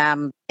are of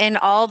them. In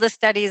all the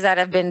studies that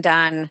have been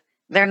done,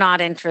 they're not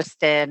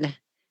interested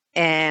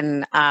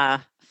in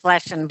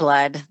flesh and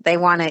blood.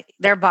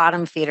 They're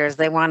bottom feeders.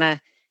 They want to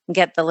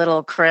get the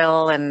little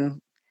krill and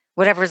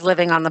whatever's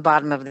living on the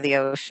bottom of the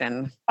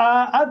ocean.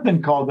 I've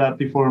been called that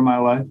before in my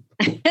life.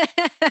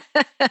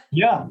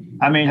 Yeah.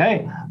 I mean,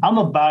 hey, I'm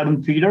a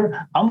bottom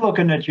feeder. I'm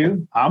looking at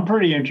you. I'm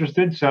pretty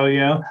interested. So,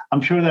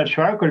 I'm sure that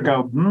shark would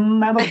go,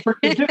 that looks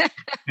pretty good too.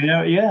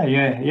 Yeah.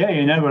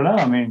 You never know.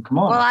 I mean, come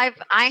on. Well,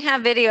 I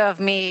have video of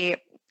me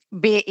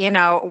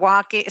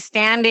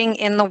standing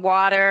in the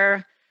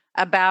water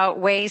about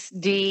waist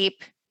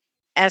deep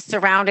as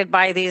surrounded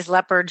by these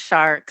leopard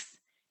sharks.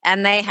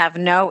 And they have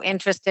no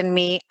interest in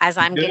me as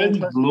I'm getting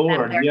close to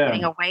them. They're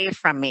getting away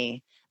from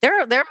me.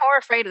 They're more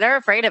afraid. They're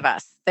afraid of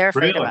us. They're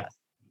afraid of us.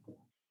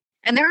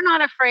 And they're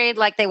not afraid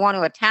like they want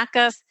to attack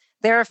us.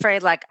 They're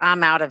afraid like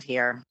I'm out of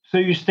here. So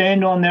you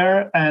stand on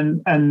there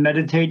and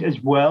meditate as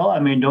well? I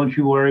mean, don't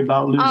you worry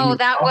about losing? Oh,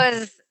 that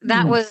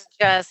was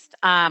just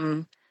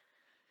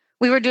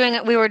we were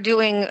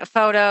doing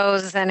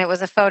photos and it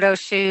was a photo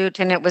shoot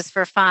and it was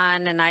for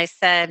fun. And I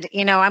said,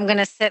 I'm going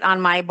to sit on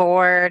my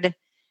board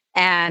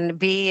and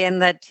be in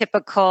the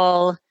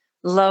typical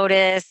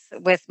lotus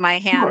with my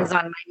hands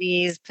on my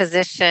knees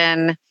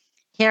position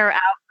here out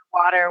in the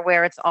water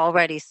where it's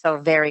already so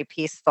very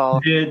peaceful.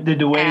 Did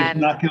the waves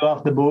knock you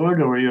off the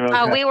board or were you okay?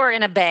 Oh, we were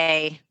in a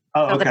bay.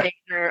 So the bays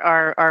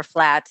are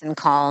flat and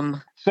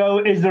calm. So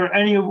is there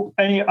any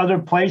other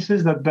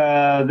places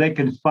that they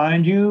can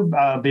find you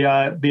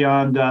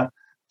beyond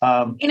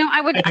I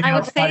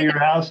would say your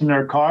house in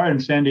their car in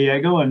San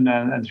Diego and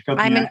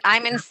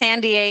I'm in San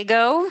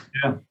Diego.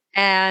 Yeah.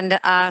 And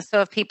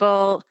so if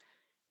people,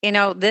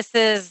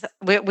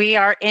 we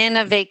are in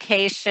a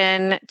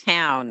vacation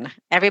town.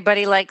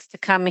 Everybody likes to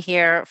come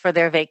here for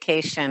their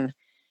vacation.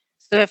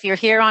 So if you're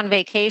here on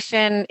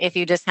vacation, if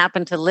you just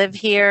happen to live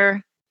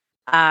here,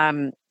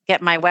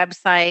 get my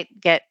website,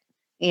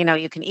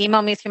 you can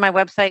email me through my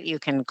website. You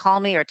can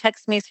call me or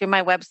text me through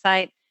my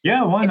website.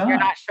 Yeah, why not? If you're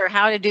not sure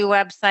how to do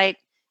website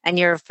and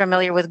you're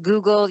familiar with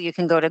Google, you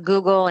can go to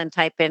Google and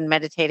type in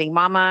Meditating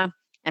Mama.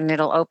 And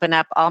it'll open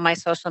up all my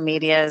social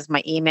medias,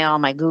 my email,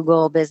 my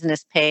Google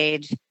business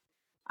page.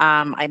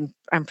 I'm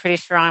pretty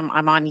sure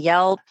I'm on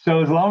Yelp.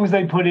 So as long as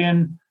they put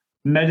in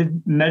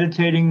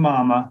Meditating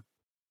Mama,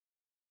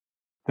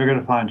 they're going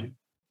to find you.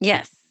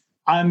 Yes.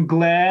 I'm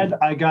glad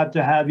I got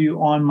to have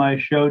you on my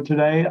show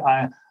today.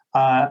 I'm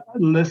going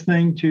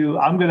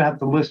to have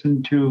to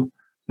listen to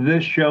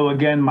this show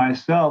again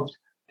myself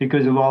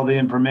because of all the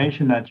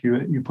information that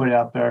you put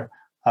out there.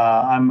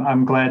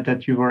 I'm glad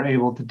that you were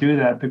able to do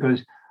that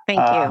because. Thank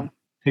you.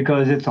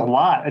 Because it's a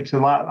lot. It's a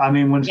lot. I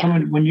mean, when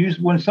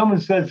someone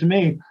says to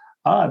me,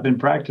 I've been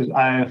practicing,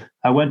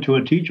 I went to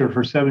a teacher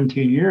for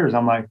 17 years.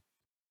 I'm like,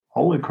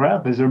 holy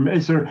crap, is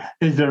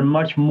there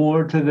much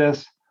more to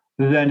this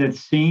than it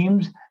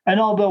seems? And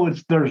although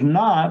there's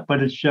not,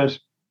 but it's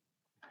just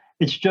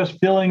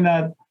feeling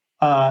that,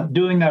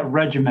 doing that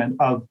regimen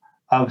of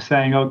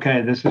saying,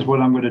 okay, this is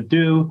what I'm going to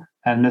do,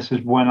 and this is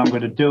when I'm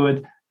going to do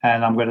it,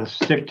 and I'm going to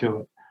stick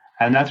to it.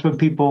 And that's what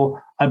people,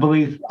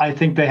 I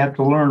think they have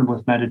to learn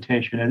with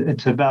meditation.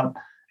 It's about,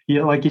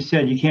 like you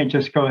said, you can't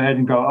just go ahead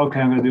and go, okay,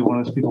 I'm going to be one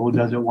of those people who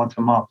does it once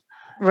a month.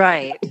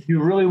 Right. If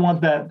you really want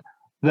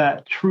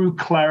that true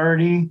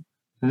clarity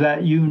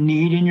that you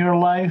need in your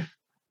life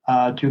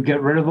to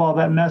get rid of all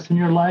that mess in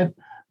your life,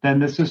 then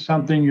this is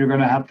something you're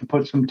going to have to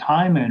put some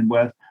time in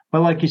with.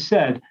 But like you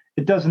said,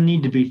 it doesn't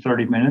need to be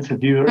 30 minutes.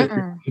 If you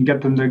can get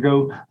them to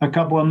go a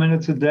couple of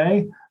minutes a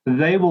day,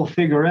 they will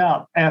figure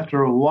out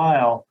after a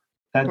while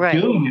that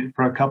doing it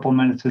for a couple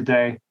minutes a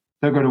day,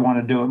 they're going to want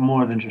to do it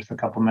more than just a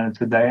couple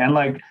minutes a day. And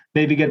like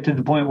maybe get to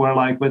the point where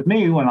like with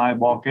me, when I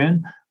walk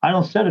in, I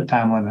don't set a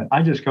time limit.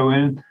 I just go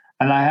in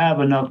And I have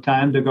enough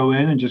time to go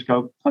in and just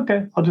go,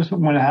 okay, I'll just,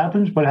 when it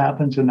happens, what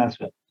happens, and that's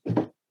it.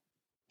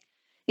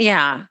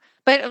 Yeah.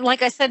 But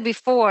like I said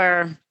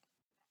before,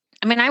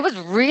 I mean, I was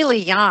really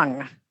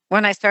young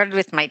when I started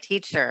with my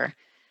teacher.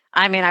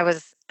 I mean, I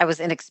was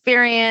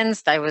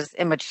inexperienced. I was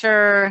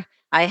immature.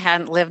 I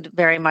hadn't lived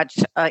very much,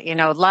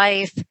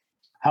 life.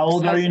 How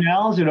old are you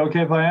now? Is it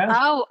okay if I ask?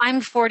 Oh, I'm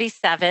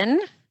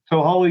 47.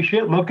 So holy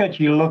shit, look at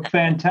you. You look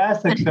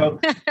fantastic. So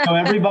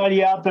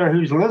everybody out there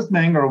who's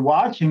listening or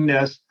watching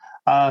this,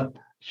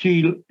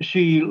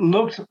 she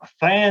looks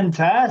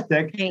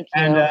fantastic. Thank you.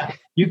 And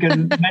you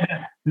can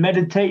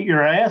meditate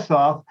your ass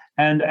off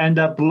and end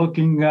up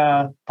looking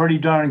pretty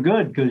darn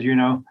good because,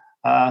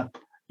 I'm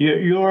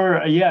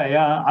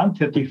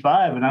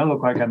 55 and I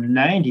look like I'm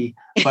 90,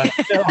 but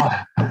still,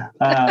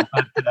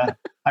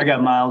 I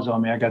got miles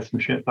on me. I got some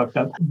shit fucked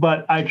up,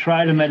 but I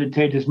try to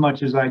meditate as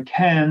much as I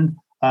can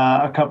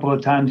a couple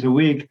of times a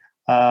week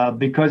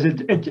because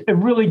it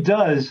really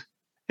does.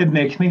 It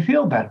makes me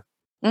feel better.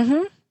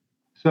 Mm-hmm.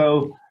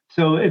 So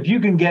if you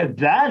can get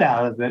that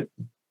out of it,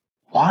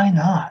 why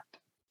not?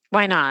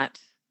 Why not?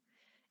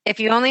 If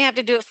you only have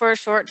to do it for a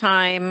short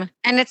time.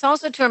 And it's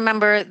also to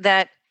remember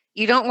that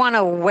you don't want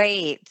to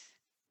wait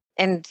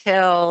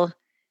until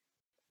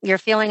you're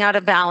feeling out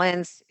of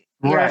balance,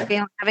 Right.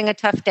 you're having a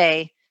tough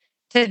day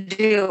to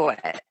do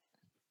it.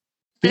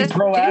 Just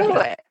proactive. do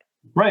it.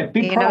 Right.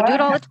 Be proactive. Do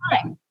it all the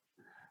time.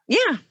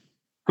 Yeah.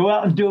 Go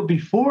out and do it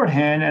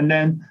beforehand, and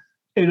then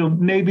it'll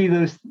maybe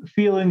those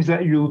feelings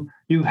that you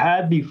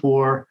had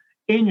before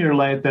in your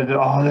life that,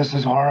 oh, this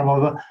is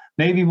horrible.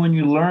 Maybe when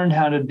you learn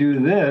how to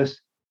do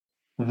this,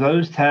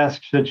 those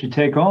tasks that you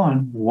take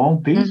on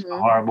won't be so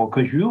horrible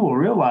because you will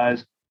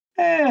realize,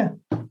 it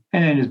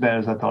ain't as bad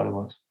as I thought it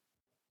was.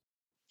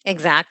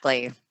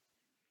 Exactly.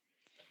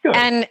 Good.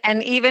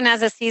 And even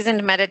as a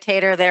seasoned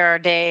meditator, there are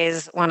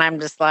days when I'm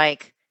just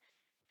like,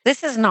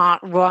 this is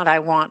not what I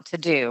want to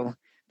do.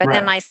 But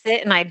then I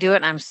sit and I do it,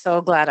 and I'm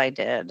so glad I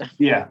did.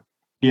 Yeah,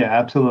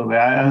 absolutely.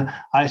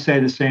 I say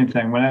the same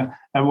thing.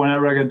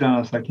 Whenever I get done,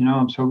 it's like,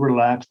 I'm so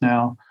relaxed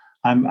now.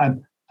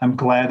 I'm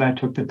glad I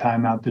took the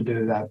time out to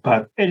do that.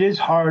 But it is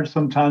hard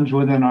sometimes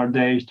within our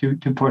days to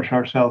push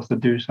ourselves to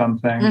do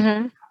something.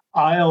 Mm-hmm.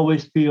 I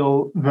always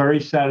feel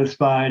very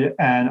satisfied,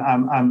 and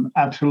I'm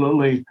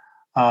absolutely.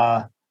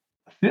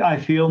 I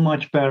feel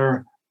much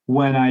better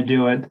when I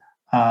do it.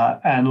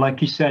 And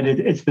like you said,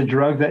 it's the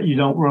drug that you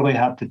don't really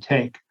have to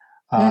take.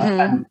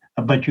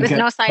 But you with get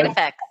no side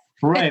effects.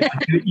 Right.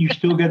 But you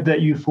still get that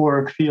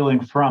euphoric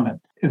feeling from it.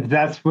 If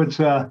that's what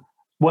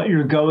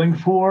you're going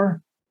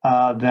for,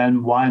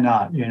 then why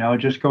not?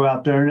 Just go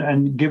out there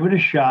and give it a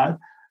shot.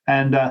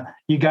 And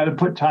you got to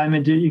put time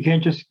into it. You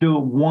can't just do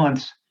it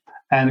once.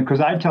 And because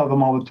I tell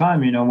them all the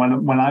time,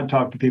 when I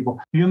talk to people,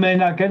 you may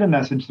not get a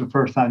message the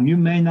first time. You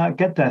may not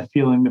get that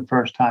feeling the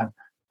first time,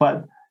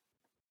 but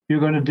you're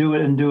going to do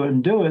it and do it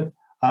and do it.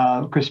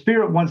 Because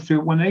Spirit wants to,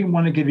 when they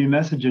want to give you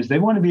messages, they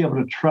want to be able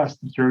to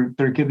trust that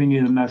they're giving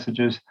you the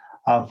messages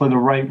for the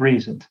right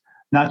reasons,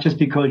 not just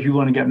because you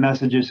want to get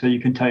messages so you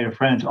can tell your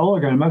friends, oh, I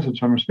got a message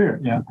from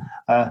Spirit.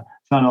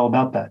 It's not all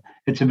about that.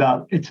 It's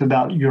about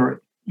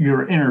your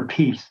inner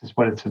peace is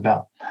what it's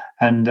about.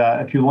 And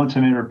if you want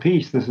some inner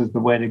peace, this is the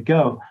way to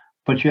go.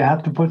 But you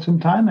have to put some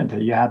time into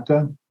it. You have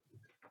to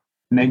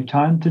make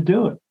time to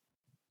do it.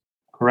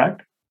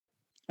 Correct?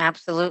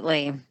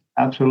 Absolutely.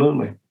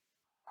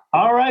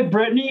 All right,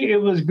 Brittany,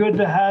 it was good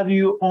to have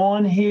you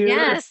on here.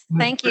 Yes,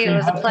 thank you. It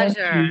was a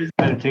pleasure. She is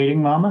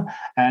Meditating Mama,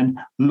 and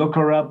look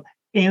her up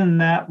in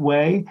that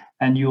way,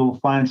 and you'll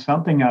find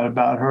something out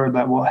about her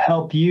that will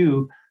help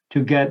you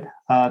to get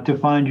to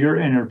find your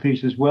inner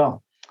peace as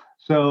well.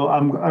 So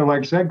I'm,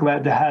 like I said,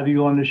 glad to have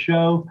you on the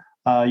show.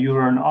 You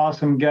were an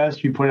awesome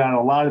guest. You put out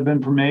a lot of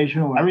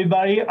information.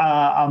 Everybody,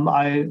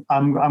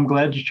 I'm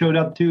glad you showed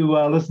up to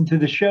listen to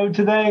the show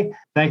today.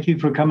 Thank you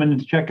for coming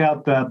to check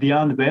out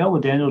Beyond the Veil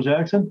with Daniel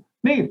Jackson,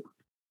 me.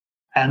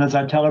 And as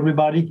I tell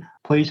everybody,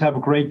 please have a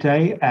great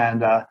day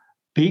and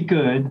be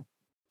good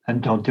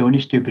and don't do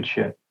any stupid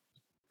shit.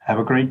 Have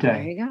a great day.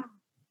 There you go.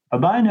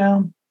 Bye-bye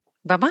now.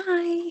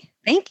 Bye-bye.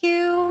 Thank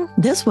you.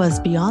 This was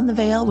Beyond the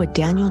Veil with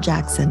Daniel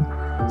Jackson.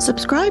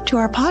 Subscribe to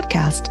our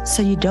podcast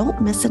so you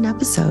don't miss an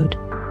episode.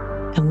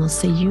 And we'll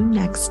see you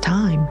next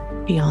time,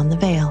 Beyond the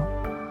Veil.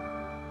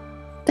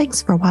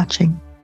 Thanks for watching.